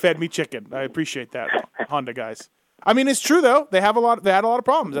still fed me chicken. I appreciate that, Honda guys. I mean, it's true, though. They had a lot of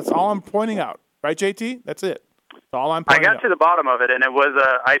problems. That's all I'm pointing out. Right, JT? That's it. That's all I'm pointing out. I got to the bottom of it, and it was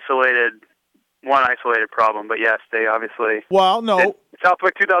one isolated problem. But yes, they obviously. Well, no.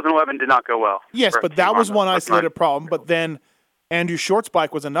 Southwick 2011 did not go well. Yes, but that was one isolated problem. But then Andrew Short's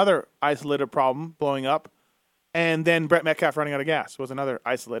bike was another isolated problem blowing up. And then Brett Metcalf running out of gas was another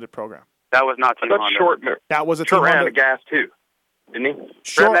isolated program. That was not Team Honda. That was a Short Team ran Honda. out of gas, too, didn't he?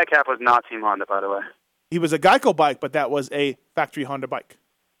 Brett Metcalf was not Team Honda, by the way. He was a Geico bike, but that was a factory Honda bike.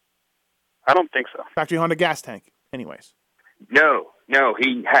 I don't think so. Factory Honda gas tank, anyways. No,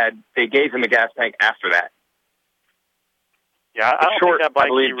 they gave him a gas tank after that. Yeah, I don't think that bike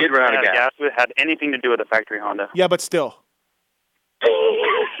he did run out of gas with had anything to do with the factory Honda. Yeah, but still.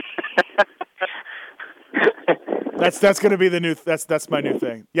 That's going to be the new. That's my new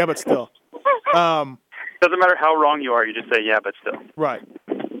thing. Yeah, but still. Doesn't matter how wrong you are. You just say yeah, but still. Right.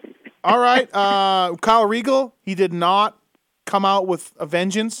 All right. Kyle Riegel. He did not come out with a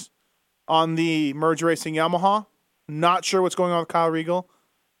vengeance on the Merge Racing Yamaha. Not sure what's going on with Kyle Riegel.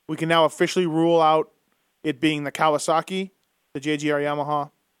 We can now officially rule out it being the Kawasaki, the JGR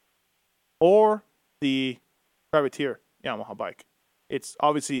Yamaha, or the Privateer Yamaha bike. It's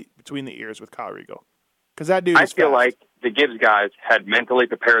obviously between the ears with Kyle Riegel. Because that dude is I feel fast. like the Gibbs guys had mentally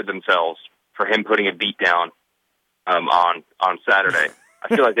prepared themselves for him putting a beat down on Saturday.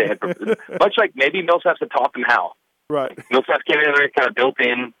 I feel like they had, much like maybe Millsaps had taught them how. Right. Millsaps came in there kind of built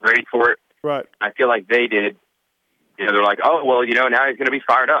in, ready for it. Right. I feel like they did. They're like, oh, well, now he's going to be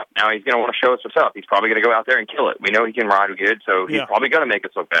fired up. Now he's going to want to show us what's up. He's probably going to go out there and kill it. We know he can ride good, so he's probably going to make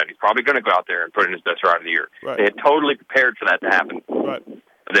us look bad. He's probably going to go out there and put in his best ride of the year. Right. They had totally prepared for that to happen. Right.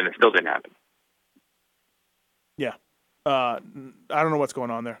 But then it still didn't happen. Yeah. I don't know what's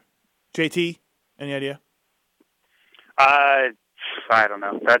going on there. JT, any idea? I don't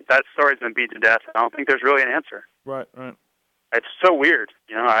know. That story's been beat to death. I don't think there's really an answer. Right. It's so weird.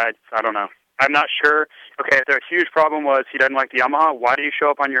 I don't know. I'm not sure. Okay, if the huge problem was he doesn't like the Yamaha, why do you show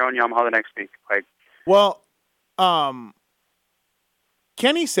up on your own Yamaha the next week? Well,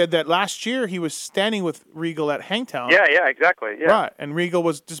 Kenny said that last year he was standing with Riegel at Hangtown. Yeah, exactly. Yeah. Right, and Riegel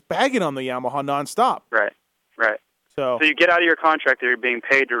was just bagging on the Yamaha nonstop. Right. So you get out of your contract that you're being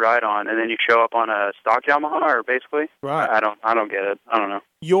paid to ride on, and then you show up on a stock Yamaha, or basically? Right. I don't get it. I don't know.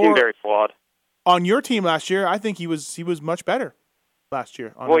 Seems very flawed. On your team last year, I think he was much better last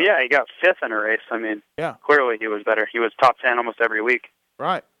year. He got 5th in a race. I mean, yeah, clearly he was better. He was top 10 almost every week.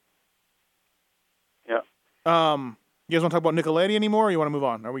 Right. Yeah. You guys want to talk about Nicoletti anymore, or you want to move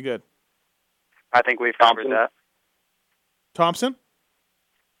on? Are we good? I think we've covered that. Thompson's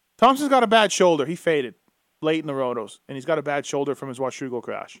got a bad shoulder. He faded late in the rotos, and he's got a bad shoulder from his Washougal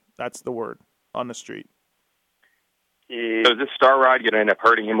crash. That's the word on the street. So is this star ride going to end up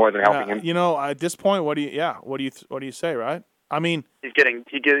hurting him more than helping him? At this point, what do you say, right? I mean, he's getting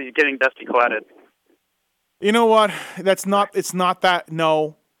dusty clatted. You know what? It's not that.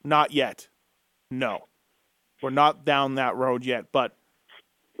 No, not yet. No. We're not down that road yet, but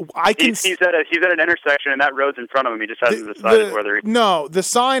I can. He's at an intersection, and that road's in front of him. He just hasn't decided whether he's the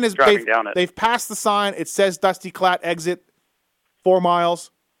sign is driving down it. They've passed the sign. It says Dusty Clat exit 4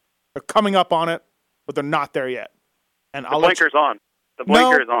 miles. They're coming up on it, but they're not there yet. And the blinker's on. The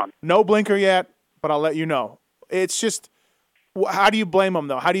blinker is on. No blinker yet, but I'll let you know. It's just, how do you blame him,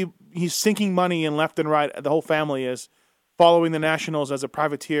 though? He's sinking money in left and right. The whole family is following the Nationals as a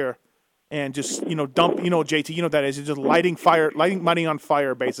privateer and just, dump, JT, you know what that is. It's just lighting money on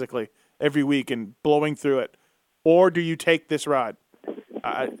fire, basically, every week and blowing through it. Or do you take this ride?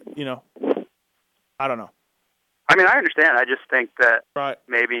 I don't know. I mean, I understand. I just think that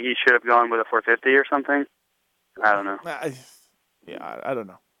maybe he should have gone with a 450 or something. I don't know. I don't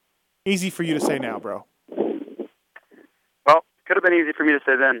know. Easy for you to say now, bro. Well, could have been easy for me to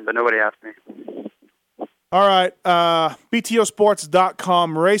say then, but nobody asked me. All right.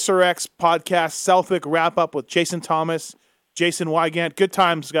 BTOsports.com, RacerX podcast, Southwick wrap-up with Jason Thomas, Jason Wygant. Good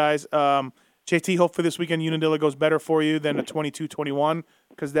times, guys. JT, hopefully this weekend Unadilla goes better for you than a 22-21,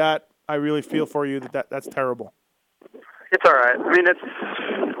 because that, I really feel for you that's terrible. It's all right. I mean, it's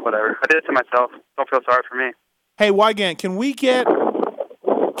whatever. I did it to myself. Don't feel sorry for me. Hey, Wygant, can we get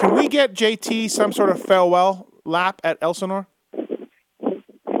JT some sort of farewell lap at Elsinore?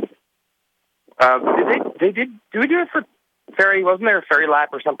 Did we do it for ferry? Wasn't there a ferry lap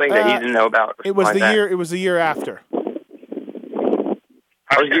or something that he didn't know about? It was It was the year after.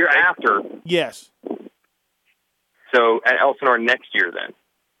 Oh, the year after. Yes. So at Elsinore next year, then.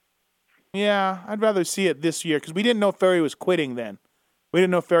 Yeah, I'd rather see it this year because we didn't know Ferry was quitting then. We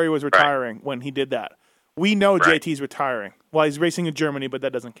didn't know Ferry was retiring when he did that. We know JT's retiring. Well, he's racing in Germany, but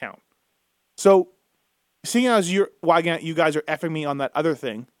that doesn't count. So, seeing as you guys are effing me on that other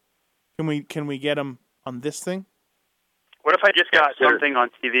thing, can we get him on this thing? What if I just got something on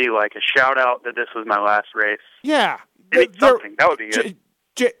TV, like a shout-out that this was my last race? Yeah. Something. That would be good.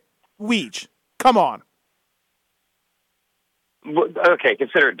 Weege, come on. Okay,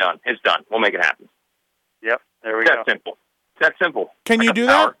 consider it done. It's done. We'll make it happen. Yep, there we go. That's simple. Can you do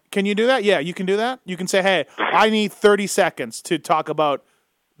that? Can you do that? Yeah, you can do that? You can say, hey, I need 30 seconds to talk about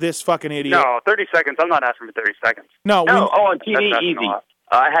this fucking idiot. No, 30 seconds. I'm not asking for 30 seconds. No, on TV, easy.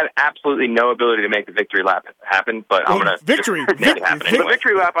 I have absolutely no ability to make the victory lap happen, but I'm going to make it happen. The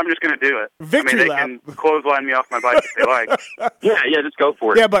victory lap, I'm just going to do it. They can clothesline me off my bike if they like. Yeah, just go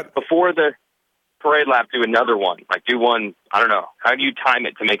for it. Yeah, but before the parade lap, do another one. Like, do one, I don't know. How do you time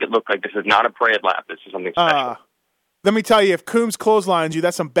it to make it look like this is not a parade lap? This is something special. Let me tell you, if Coombs clotheslines you,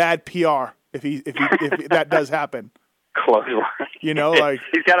 that's some bad PR if that does happen. Clothesline. He's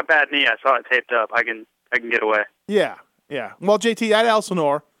got a bad knee. I saw it taped up. I can get away. Yeah. Well, JT, at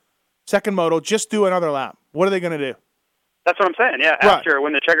Elsinore, second moto, just do another lap. What are they going to do? That's what I'm saying. Yeah, after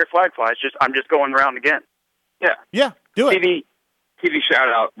when the checkered flag flies, I'm just going around again. Yeah, do it. TV shout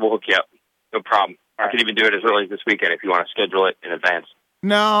out, we'll hook you up. No problem. I can even do it as early as this weekend if you want to schedule it in advance.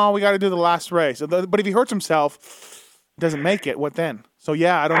 No, we got to do the last race. But if he hurts himself, doesn't make it, what then? So,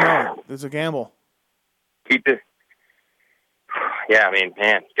 yeah, I don't know. There's a gamble. Yeah, I mean,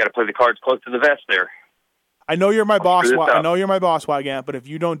 man, you got to play the cards close to the vest there. I know you're my boss. I know you're my boss, Wygant, but if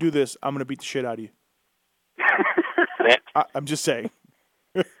you don't do this, I'm going to beat the shit out of you. I'm just saying.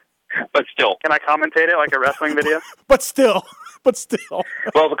 But still. Can I commentate it like a wrestling video? But still. Well, if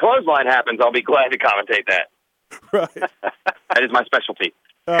the clothesline happens, I'll be glad to commentate that. Right. That is my specialty.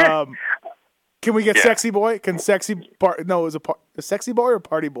 Can we get Sexy Boy? Can Sexy is a Sexy Boy or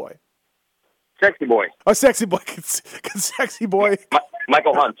Party Boy? Sexy Boy. Oh, Sexy Boy. Can Sexy Boy?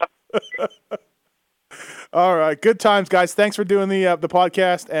 Michael Hunt. All right. Good times, guys. Thanks for doing the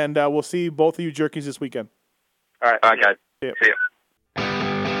podcast, and we'll see both of you jerkies this weekend. All right, guys. See ya.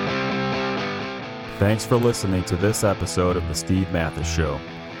 Thanks for listening to this episode of The Steve Mathis Show.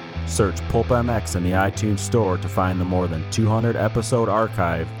 Search Pulp MX in the iTunes Store to find the more than 200 episode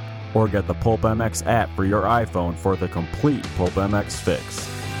archive, or get the Pulp MX app for your iPhone for the complete Pulp MX fix.